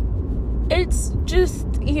 It's just,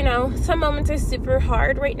 some moments are super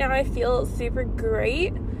hard. Right now I feel super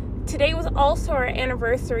great. Today was also our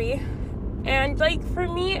anniversary. And, like, for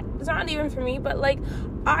me, it's not even for me, but, like,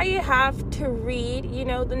 I have to read,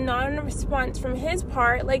 the non-response from his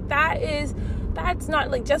part. Like, that's not,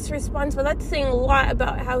 like, just a response, but that's saying a lot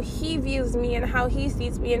about how he views me and how he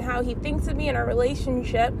sees me and how he thinks of me in our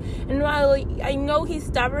relationship. And while I know he's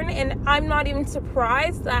stubborn, and I'm not even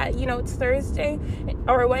surprised that, it's Thursday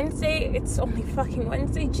or Wednesday, it's only fucking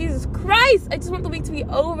Wednesday. Jesus Christ, I just want the week to be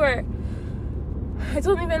over. It's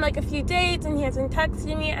only been like a few days and he hasn't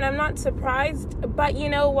texted me, and I'm not surprised. But you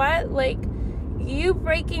know what? Like, you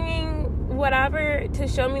breaking whatever to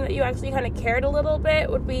show me that you actually kind of cared a little bit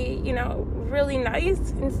would be, really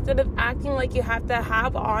nice, instead of acting like you have to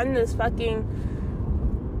have on this fucking,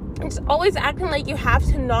 it's always acting like you have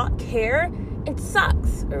to not care. It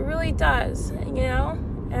sucks. It really does,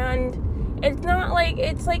 and it's not like,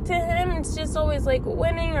 it's like, to him, it's just always like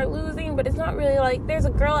winning or losing, but it's not really like there's a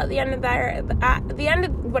girl at the end of that, at the end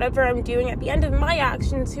of whatever I'm doing, at the end of my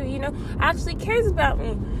actions, who, actually cares about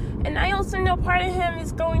me. And I also know part of him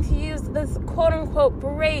is going to use this quote-unquote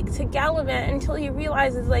break to gallivant until he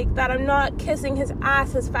realizes, like, that I'm not kissing his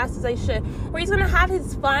ass as fast as I should. Or he's going to have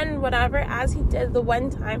his fun, whatever, as he did the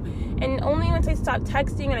one time. And only once I stopped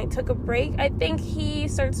texting and I took a break, I think he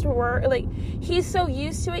starts to work. Like, he's so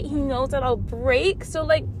used to it, he knows that I'll break. So,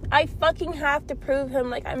 like, I fucking have to prove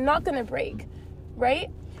him, like, I'm not going to break,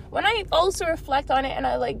 right? When I also reflect on it and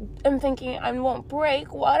I, like, am thinking I won't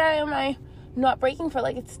break, what am I not breaking for?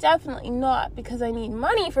 Like, it's definitely not because I need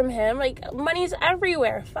money from him. Like, money's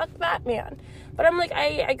everywhere. Fuck that man. But I'm like,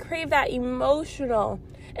 I crave that emotional.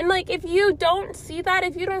 And, like, if you don't see that,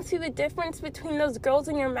 if you don't see the difference between those girls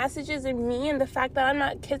in your messages and me and the fact that I'm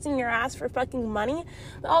not kissing your ass for fucking money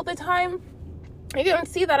all the time, if you don't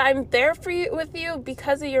see that I'm there for you, with you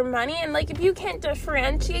because of your money, and, like, if you can't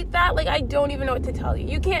differentiate that, like, I don't even know what to tell you.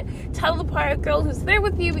 You can't tell apart a girl who's there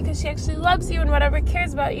with you because she actually loves you and whatever,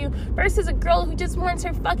 cares about you, versus a girl who just wants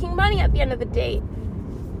her fucking money at the end of the day,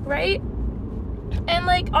 right? And,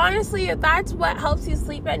 like, honestly, if that's what helps you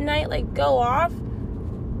sleep at night, like, go off.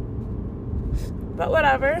 But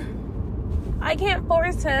whatever. I can't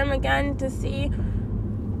force him, again, to see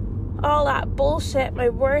all that bullshit, my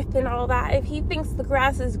worth and all that. If he thinks the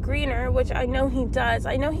grass is greener, which I know he does,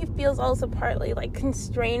 I know he feels also partly, like,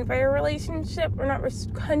 constrained by a relationship, or not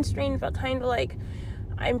constrained, but kind of like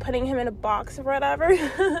I'm putting him in a box or whatever.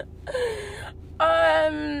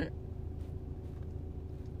 I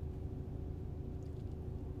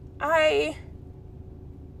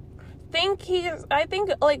think,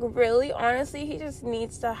 like, really, honestly, he just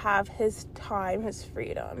needs to have his time, his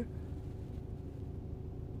freedom.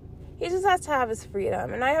 He just has to have his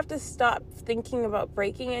freedom, and I have to stop thinking about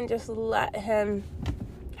breaking and just let him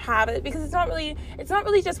have it, because it's not really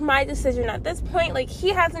just my decision at this point. Like, he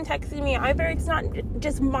hasn't texted me either. It's not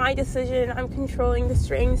just my decision. I'm controlling the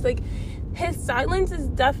strings. Like, his silence is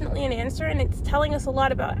definitely an answer, and it's telling us a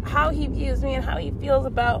lot about how he views me and how he feels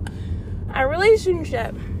about our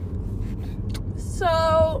relationship.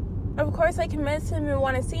 So, of course, I can miss him and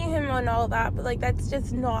want to see him and all that, but, like,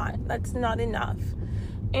 that's not enough.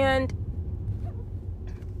 And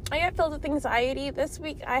I get filled with anxiety. This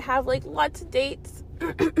week I have, like, lots of dates.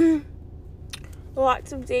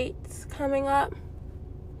 Lots of dates coming up.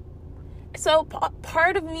 So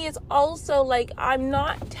part of me is also, like, I'm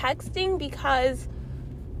not texting because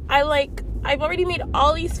I've already made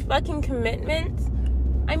all these fucking commitments.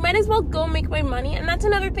 I might as well go make my money. And that's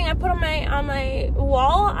another thing I put on my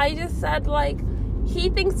wall. I just said, like, he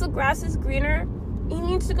thinks the grass is greener. He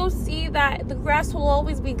needs to go see that the grass will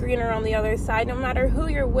always be greener on the other side. No matter who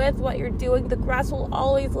you're with, what you're doing, the grass will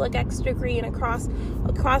always look extra green across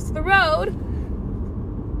the road.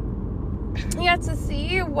 He has to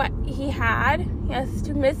see what he had. He has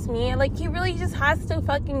to miss me. Like, he really just has to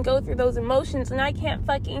fucking go through those emotions, and I can't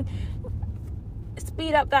fucking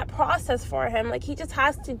speed up that process for him. Like, he just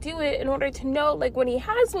has to do it in order to know, like, when he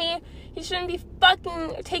has me, he shouldn't be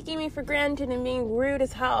fucking taking me for granted and being rude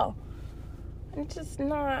as hell. I'm just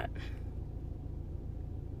not.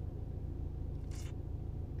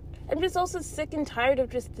 I'm just also sick and tired of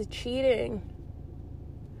just the cheating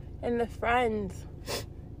and the friends.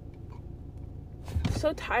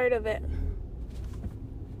 So tired of it.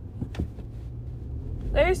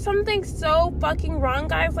 There's something so fucking wrong,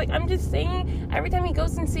 guys. Like, I'm just saying, every time he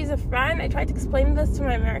goes and sees a friend, I tried to explain this to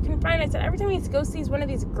my American friend. I said, every time he goes sees one of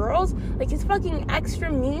these girls, like, he's fucking extra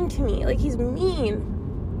mean to me. Like, he's mean.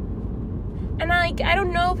 And, I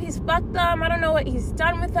don't know if he's fucked them. I don't know what he's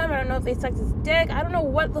done with them. I don't know if they sucked his dick. I don't know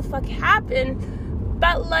what the fuck happened.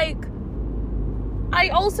 But, like, I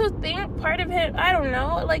also think part of him, I don't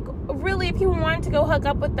know, like, really, if he wanted to go hook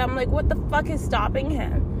up with them, like, what the fuck is stopping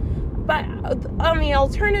him? But on the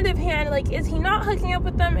alternative hand, like, is he not hooking up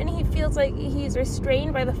with them and he feels like he's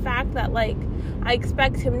restrained by the fact that, like, I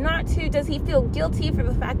expect him not to? Does he feel guilty for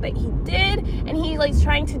the fact that he did? And he, like,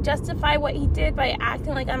 trying to justify what he did by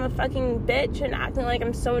acting like I'm a fucking bitch and acting like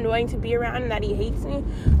I'm so annoying to be around and that he hates me?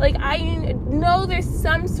 Like, I know there's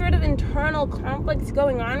some sort of internal conflict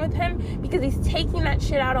going on with him because he's taking that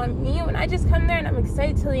shit out on me when I just come there and I'm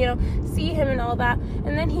excited to, you know, see him and all that.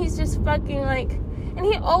 And then he's just fucking, like... And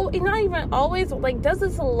he not even always, like, does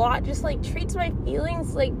this a lot, just, like, treats my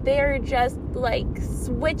feelings like they're just, like,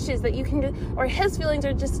 switches that you can just, or his feelings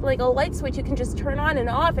are just, like, a light switch you can just turn on and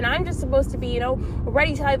off, and I'm just supposed to be, you know,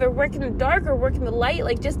 ready to either work in the dark or work in the light,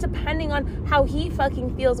 like, just depending on how he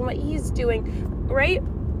fucking feels and what he's doing, right?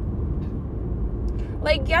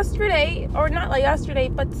 Like, yesterday, or not like yesterday,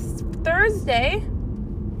 but Thursday,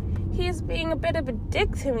 he's being a bit of a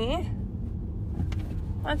dick to me.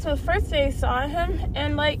 That's the first day I saw him,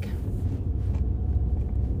 and, like,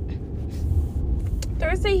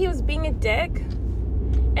 Thursday he was being a dick,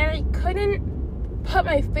 and I couldn't put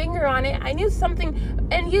my finger on it. I knew something,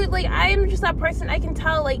 and I am just that person. I can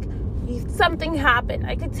tell, something happened.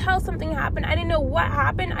 I could tell something happened. I didn't know what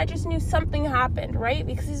happened. I just knew something happened, right?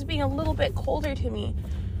 Because he's being a little bit colder to me.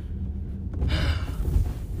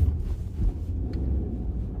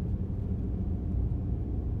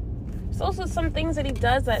 There's also some things that he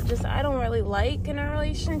does that just I don't really like in a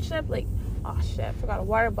relationship. Oh shit, I forgot a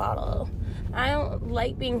water bottle. I don't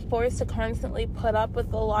like being forced to constantly put up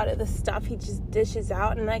with a lot of the stuff he just dishes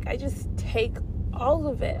out, and I just take all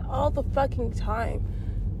of it all the fucking time.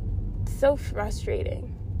 It's so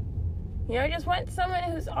frustrating. I just want someone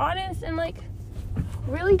who's honest and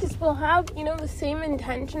really just will have, the same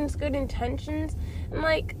intentions, good intentions, and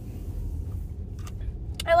I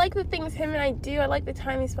like the things him and I do. I like the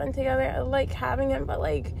time we spend together. I like having him, but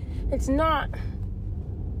it's not,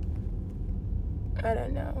 I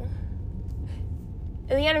don't know.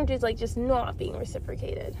 And the energy is just not being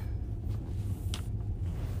reciprocated.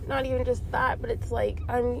 Not even just that, but it's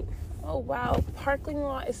oh wow, parking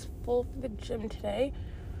lot is full for the gym today.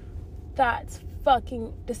 That's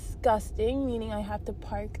fucking disgusting, meaning I have to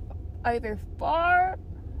park either far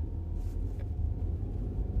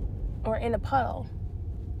or in a puddle.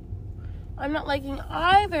 I'm not liking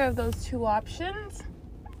either of those two options.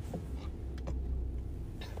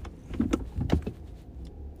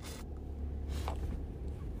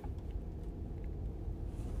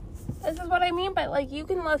 This is what I mean by you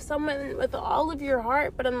can love someone with all of your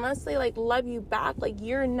heart, but unless they love you back,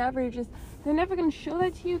 they're never going to show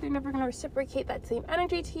that to you. They're never going to reciprocate that same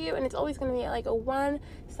energy to you, and it's always going to be a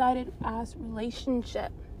one-sided ass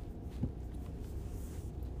relationship.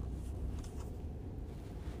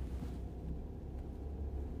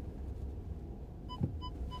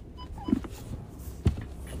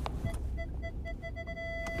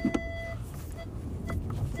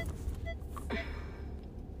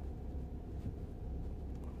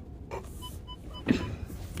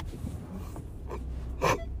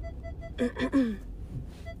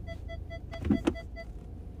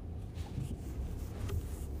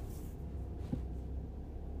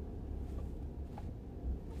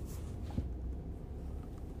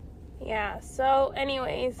 Yeah, so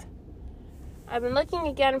anyways, I've been looking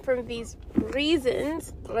again for these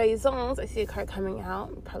raisons. I see a car coming out.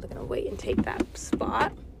 I'm probably going to wait and take that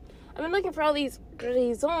spot. I've been looking for all these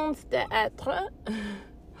raisons d'être.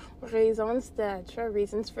 Raisons d'être,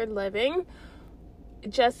 reasons for living.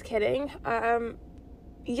 Just kidding.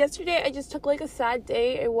 Yesterday I just took a sad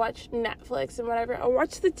day. I watched Netflix and whatever. I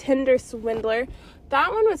watched The Tinder Swindler.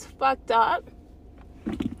 That one was fucked up.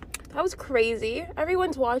 That was crazy.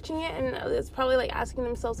 Everyone's watching it and it's probably asking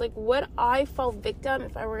themselves would I fall victim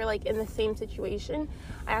if I were in the same situation?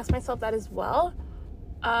 I asked myself that as well.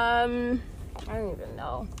 I don't even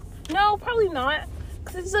know. No, probably not.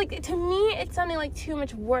 Because it's to me it sounded too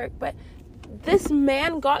much work, but this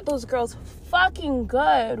man got those girls fucking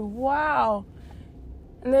good. Wow.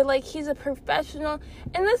 And they're he's a professional.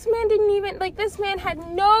 And this man didn't even, this man had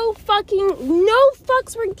no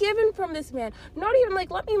fucks were given from this man. Not even,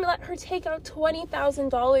 let her take out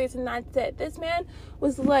 $20,000 and that's it. This man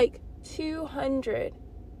was 200.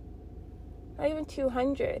 Not even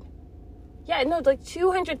 200. Yeah, no,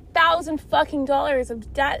 $200,000 fucking dollars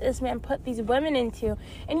of debt this man put these women into.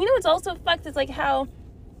 And what's also fucked is how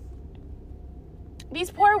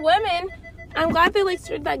these poor women, I'm glad they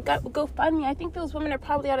started that GoFundMe. I think those women are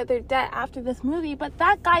probably out of their debt after this movie, but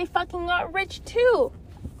that guy fucking got rich too.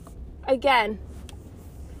 Again,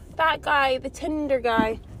 that guy, the Tinder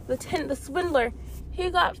guy, the swindler, he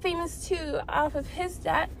got famous too off of his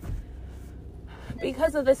debt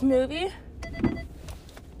because of this movie.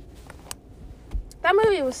 That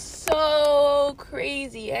movie was so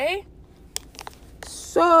crazy, eh?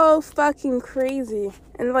 So fucking crazy.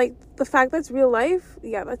 And the fact that's real life,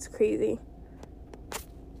 yeah, that's crazy.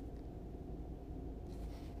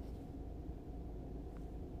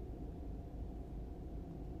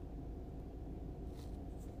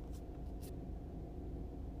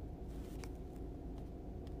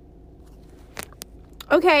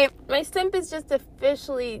 Okay, my simp is just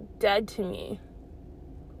officially dead to me.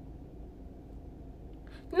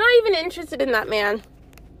 Not even interested in that man.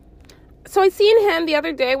 So I seen him the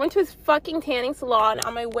other day. I went to his fucking tanning salon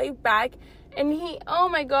on my way back. And oh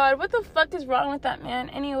my god, what the fuck is wrong with that man?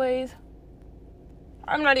 Anyways,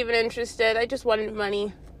 I'm not even interested. I just wanted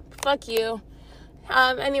money. Fuck you.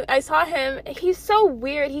 Anyway, I saw him. He's so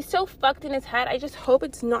weird. He's so fucked in his head. I just hope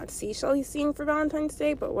it's not seashell he's seeing for Valentine's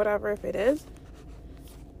Day. But whatever if it is.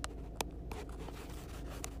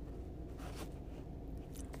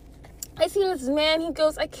 I see this man, he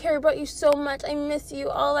goes, I care about you so much. I miss you.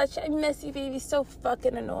 All that shit. I miss you, baby. So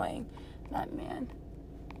fucking annoying. That man.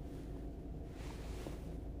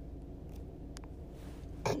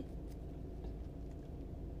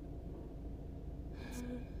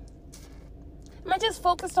 Am I just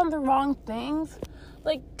focused on the wrong things?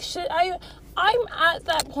 Like, I'm at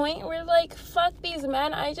that point where, like, fuck these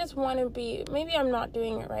men. I just want to be, maybe I'm not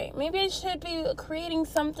doing it right. Maybe I should be creating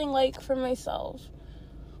something, like, for myself.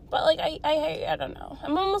 But, like, I don't know.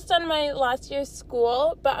 I'm almost done my last year's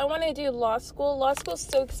school, but I want to do law school. Law school's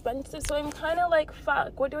so expensive, so I'm kind of like,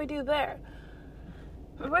 fuck, what do I do there?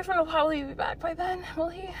 My boyfriend will probably be back by then, will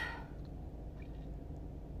he?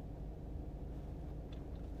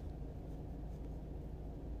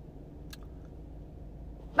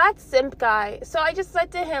 That simp guy. So I just said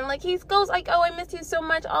to him, like, he goes like, oh, I miss you so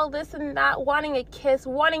much, all this and that, wanting a kiss,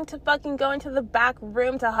 wanting to fucking go into the back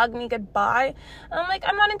room to hug me goodbye. And I'm like,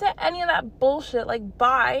 I'm not into any of that bullshit, like,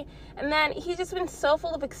 bye. And then he's just been so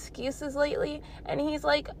full of excuses lately. And he's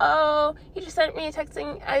like, oh, he just sent me a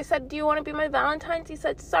texting. I said, do you want to be my Valentine's? He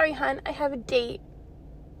said, sorry, hun, I have a date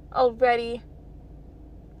already.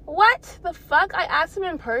 What the fuck? I asked him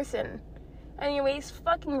in person. Anyways,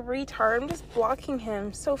 fucking retard. I'm just blocking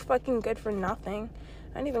him. So fucking good for nothing.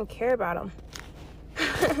 I don't even care about him.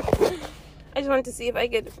 I just wanted to see if I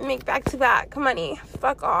could make back-to-back money.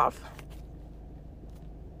 Fuck off.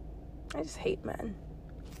 I just hate men.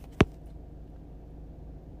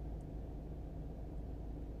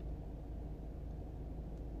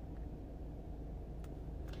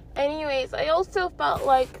 Anyways, I also felt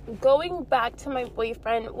like going back to my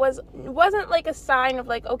boyfriend wasn't like a sign of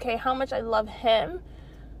like, okay, how much I love him.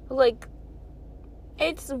 Like,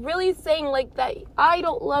 it's really saying like that I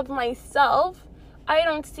don't love myself. I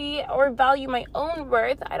don't see or value my own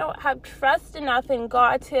worth. I don't have trust enough in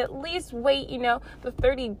God to at least wait, the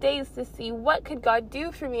 30 days to see what could God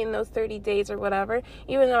do for me in those 30 days or whatever.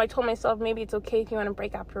 Even though I told myself maybe it's okay if you want to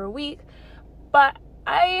break after a week. But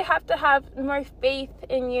I have to have more faith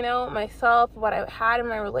in, myself, what I had in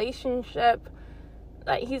my relationship,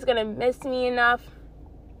 that he's going to miss me enough.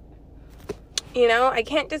 I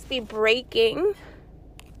can't just be breaking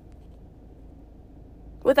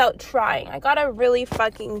without trying. I got to really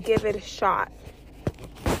fucking give it a shot.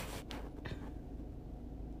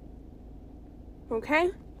 Okay?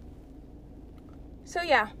 So,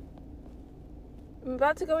 yeah. I'm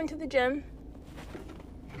about to go into the gym.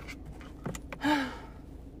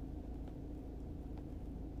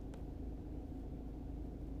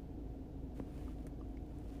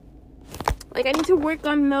 Like, I need to work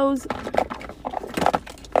on those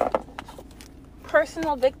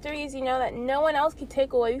personal victories, that no one else can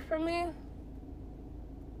take away from me.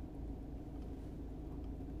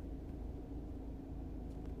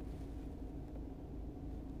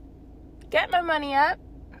 Get my money up.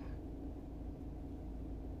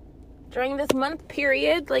 During this month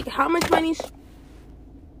period, like, how much money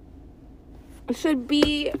should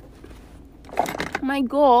be my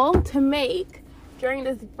goal to make during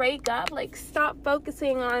this breakup. Like, stop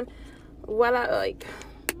focusing on what I like.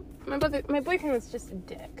 My boyfriend was just a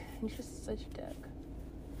dick. He's just such a dick.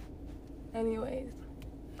 Anyways,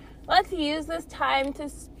 let's use this time to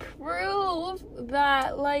prove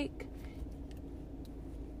that, like,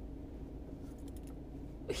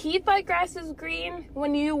 he thought grass is green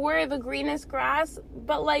when you were the greenest grass,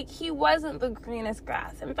 but, like, he wasn't the greenest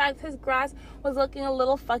grass. In fact, his grass was looking a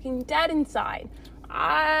little fucking dead inside.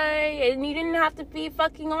 And you didn't have to be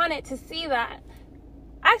fucking on it to see that.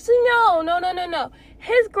 Actually, no.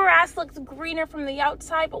 His grass looked greener from the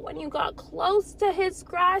outside, but when you got close to his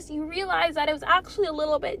grass, you realized that it was actually a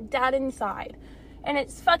little bit dead inside. And it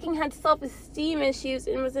fucking had self-esteem issues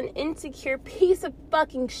and was an insecure piece of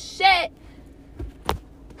fucking shit.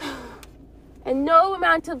 And no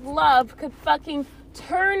amount of love could fucking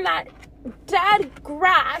turn that dead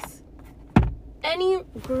grass any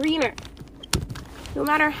greener. No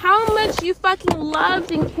matter how much you fucking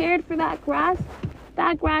loved and cared for that grass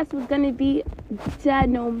was gonna be dead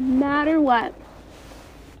no matter what.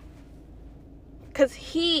 Because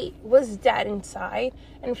he was dead inside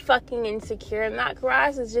and fucking insecure, and that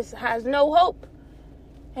grass has no hope.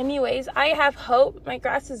 Anyways, I have hope. My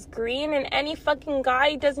grass is green, and any fucking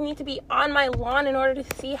guy doesn't need to be on my lawn in order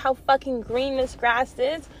to see how fucking green this grass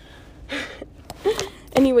is.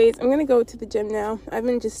 Anyways, I'm gonna go to the gym now. I've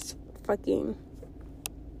been just fucking...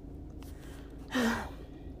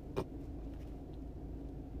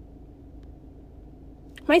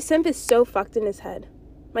 My simp is so fucked in his head.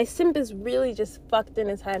 My simp is really just fucked in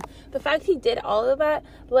his head. The fact he did all of that,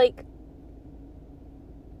 like...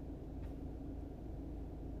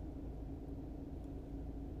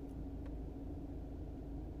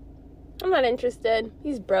 not interested.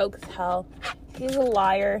 He's broke as hell. He's a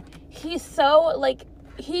liar. He's so, like,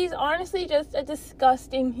 he's honestly just a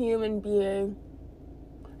disgusting human being.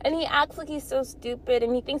 And he acts like he's so stupid,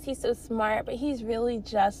 and he thinks he's so smart, but he's really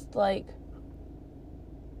just, like,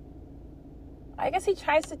 I guess he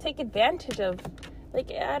tries to take advantage of,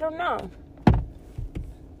 like, I don't know.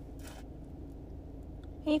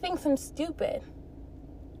 He thinks I'm stupid.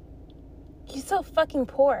 He's so fucking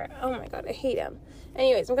poor. Oh my god, I hate him.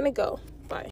 Anyways, I'm gonna go.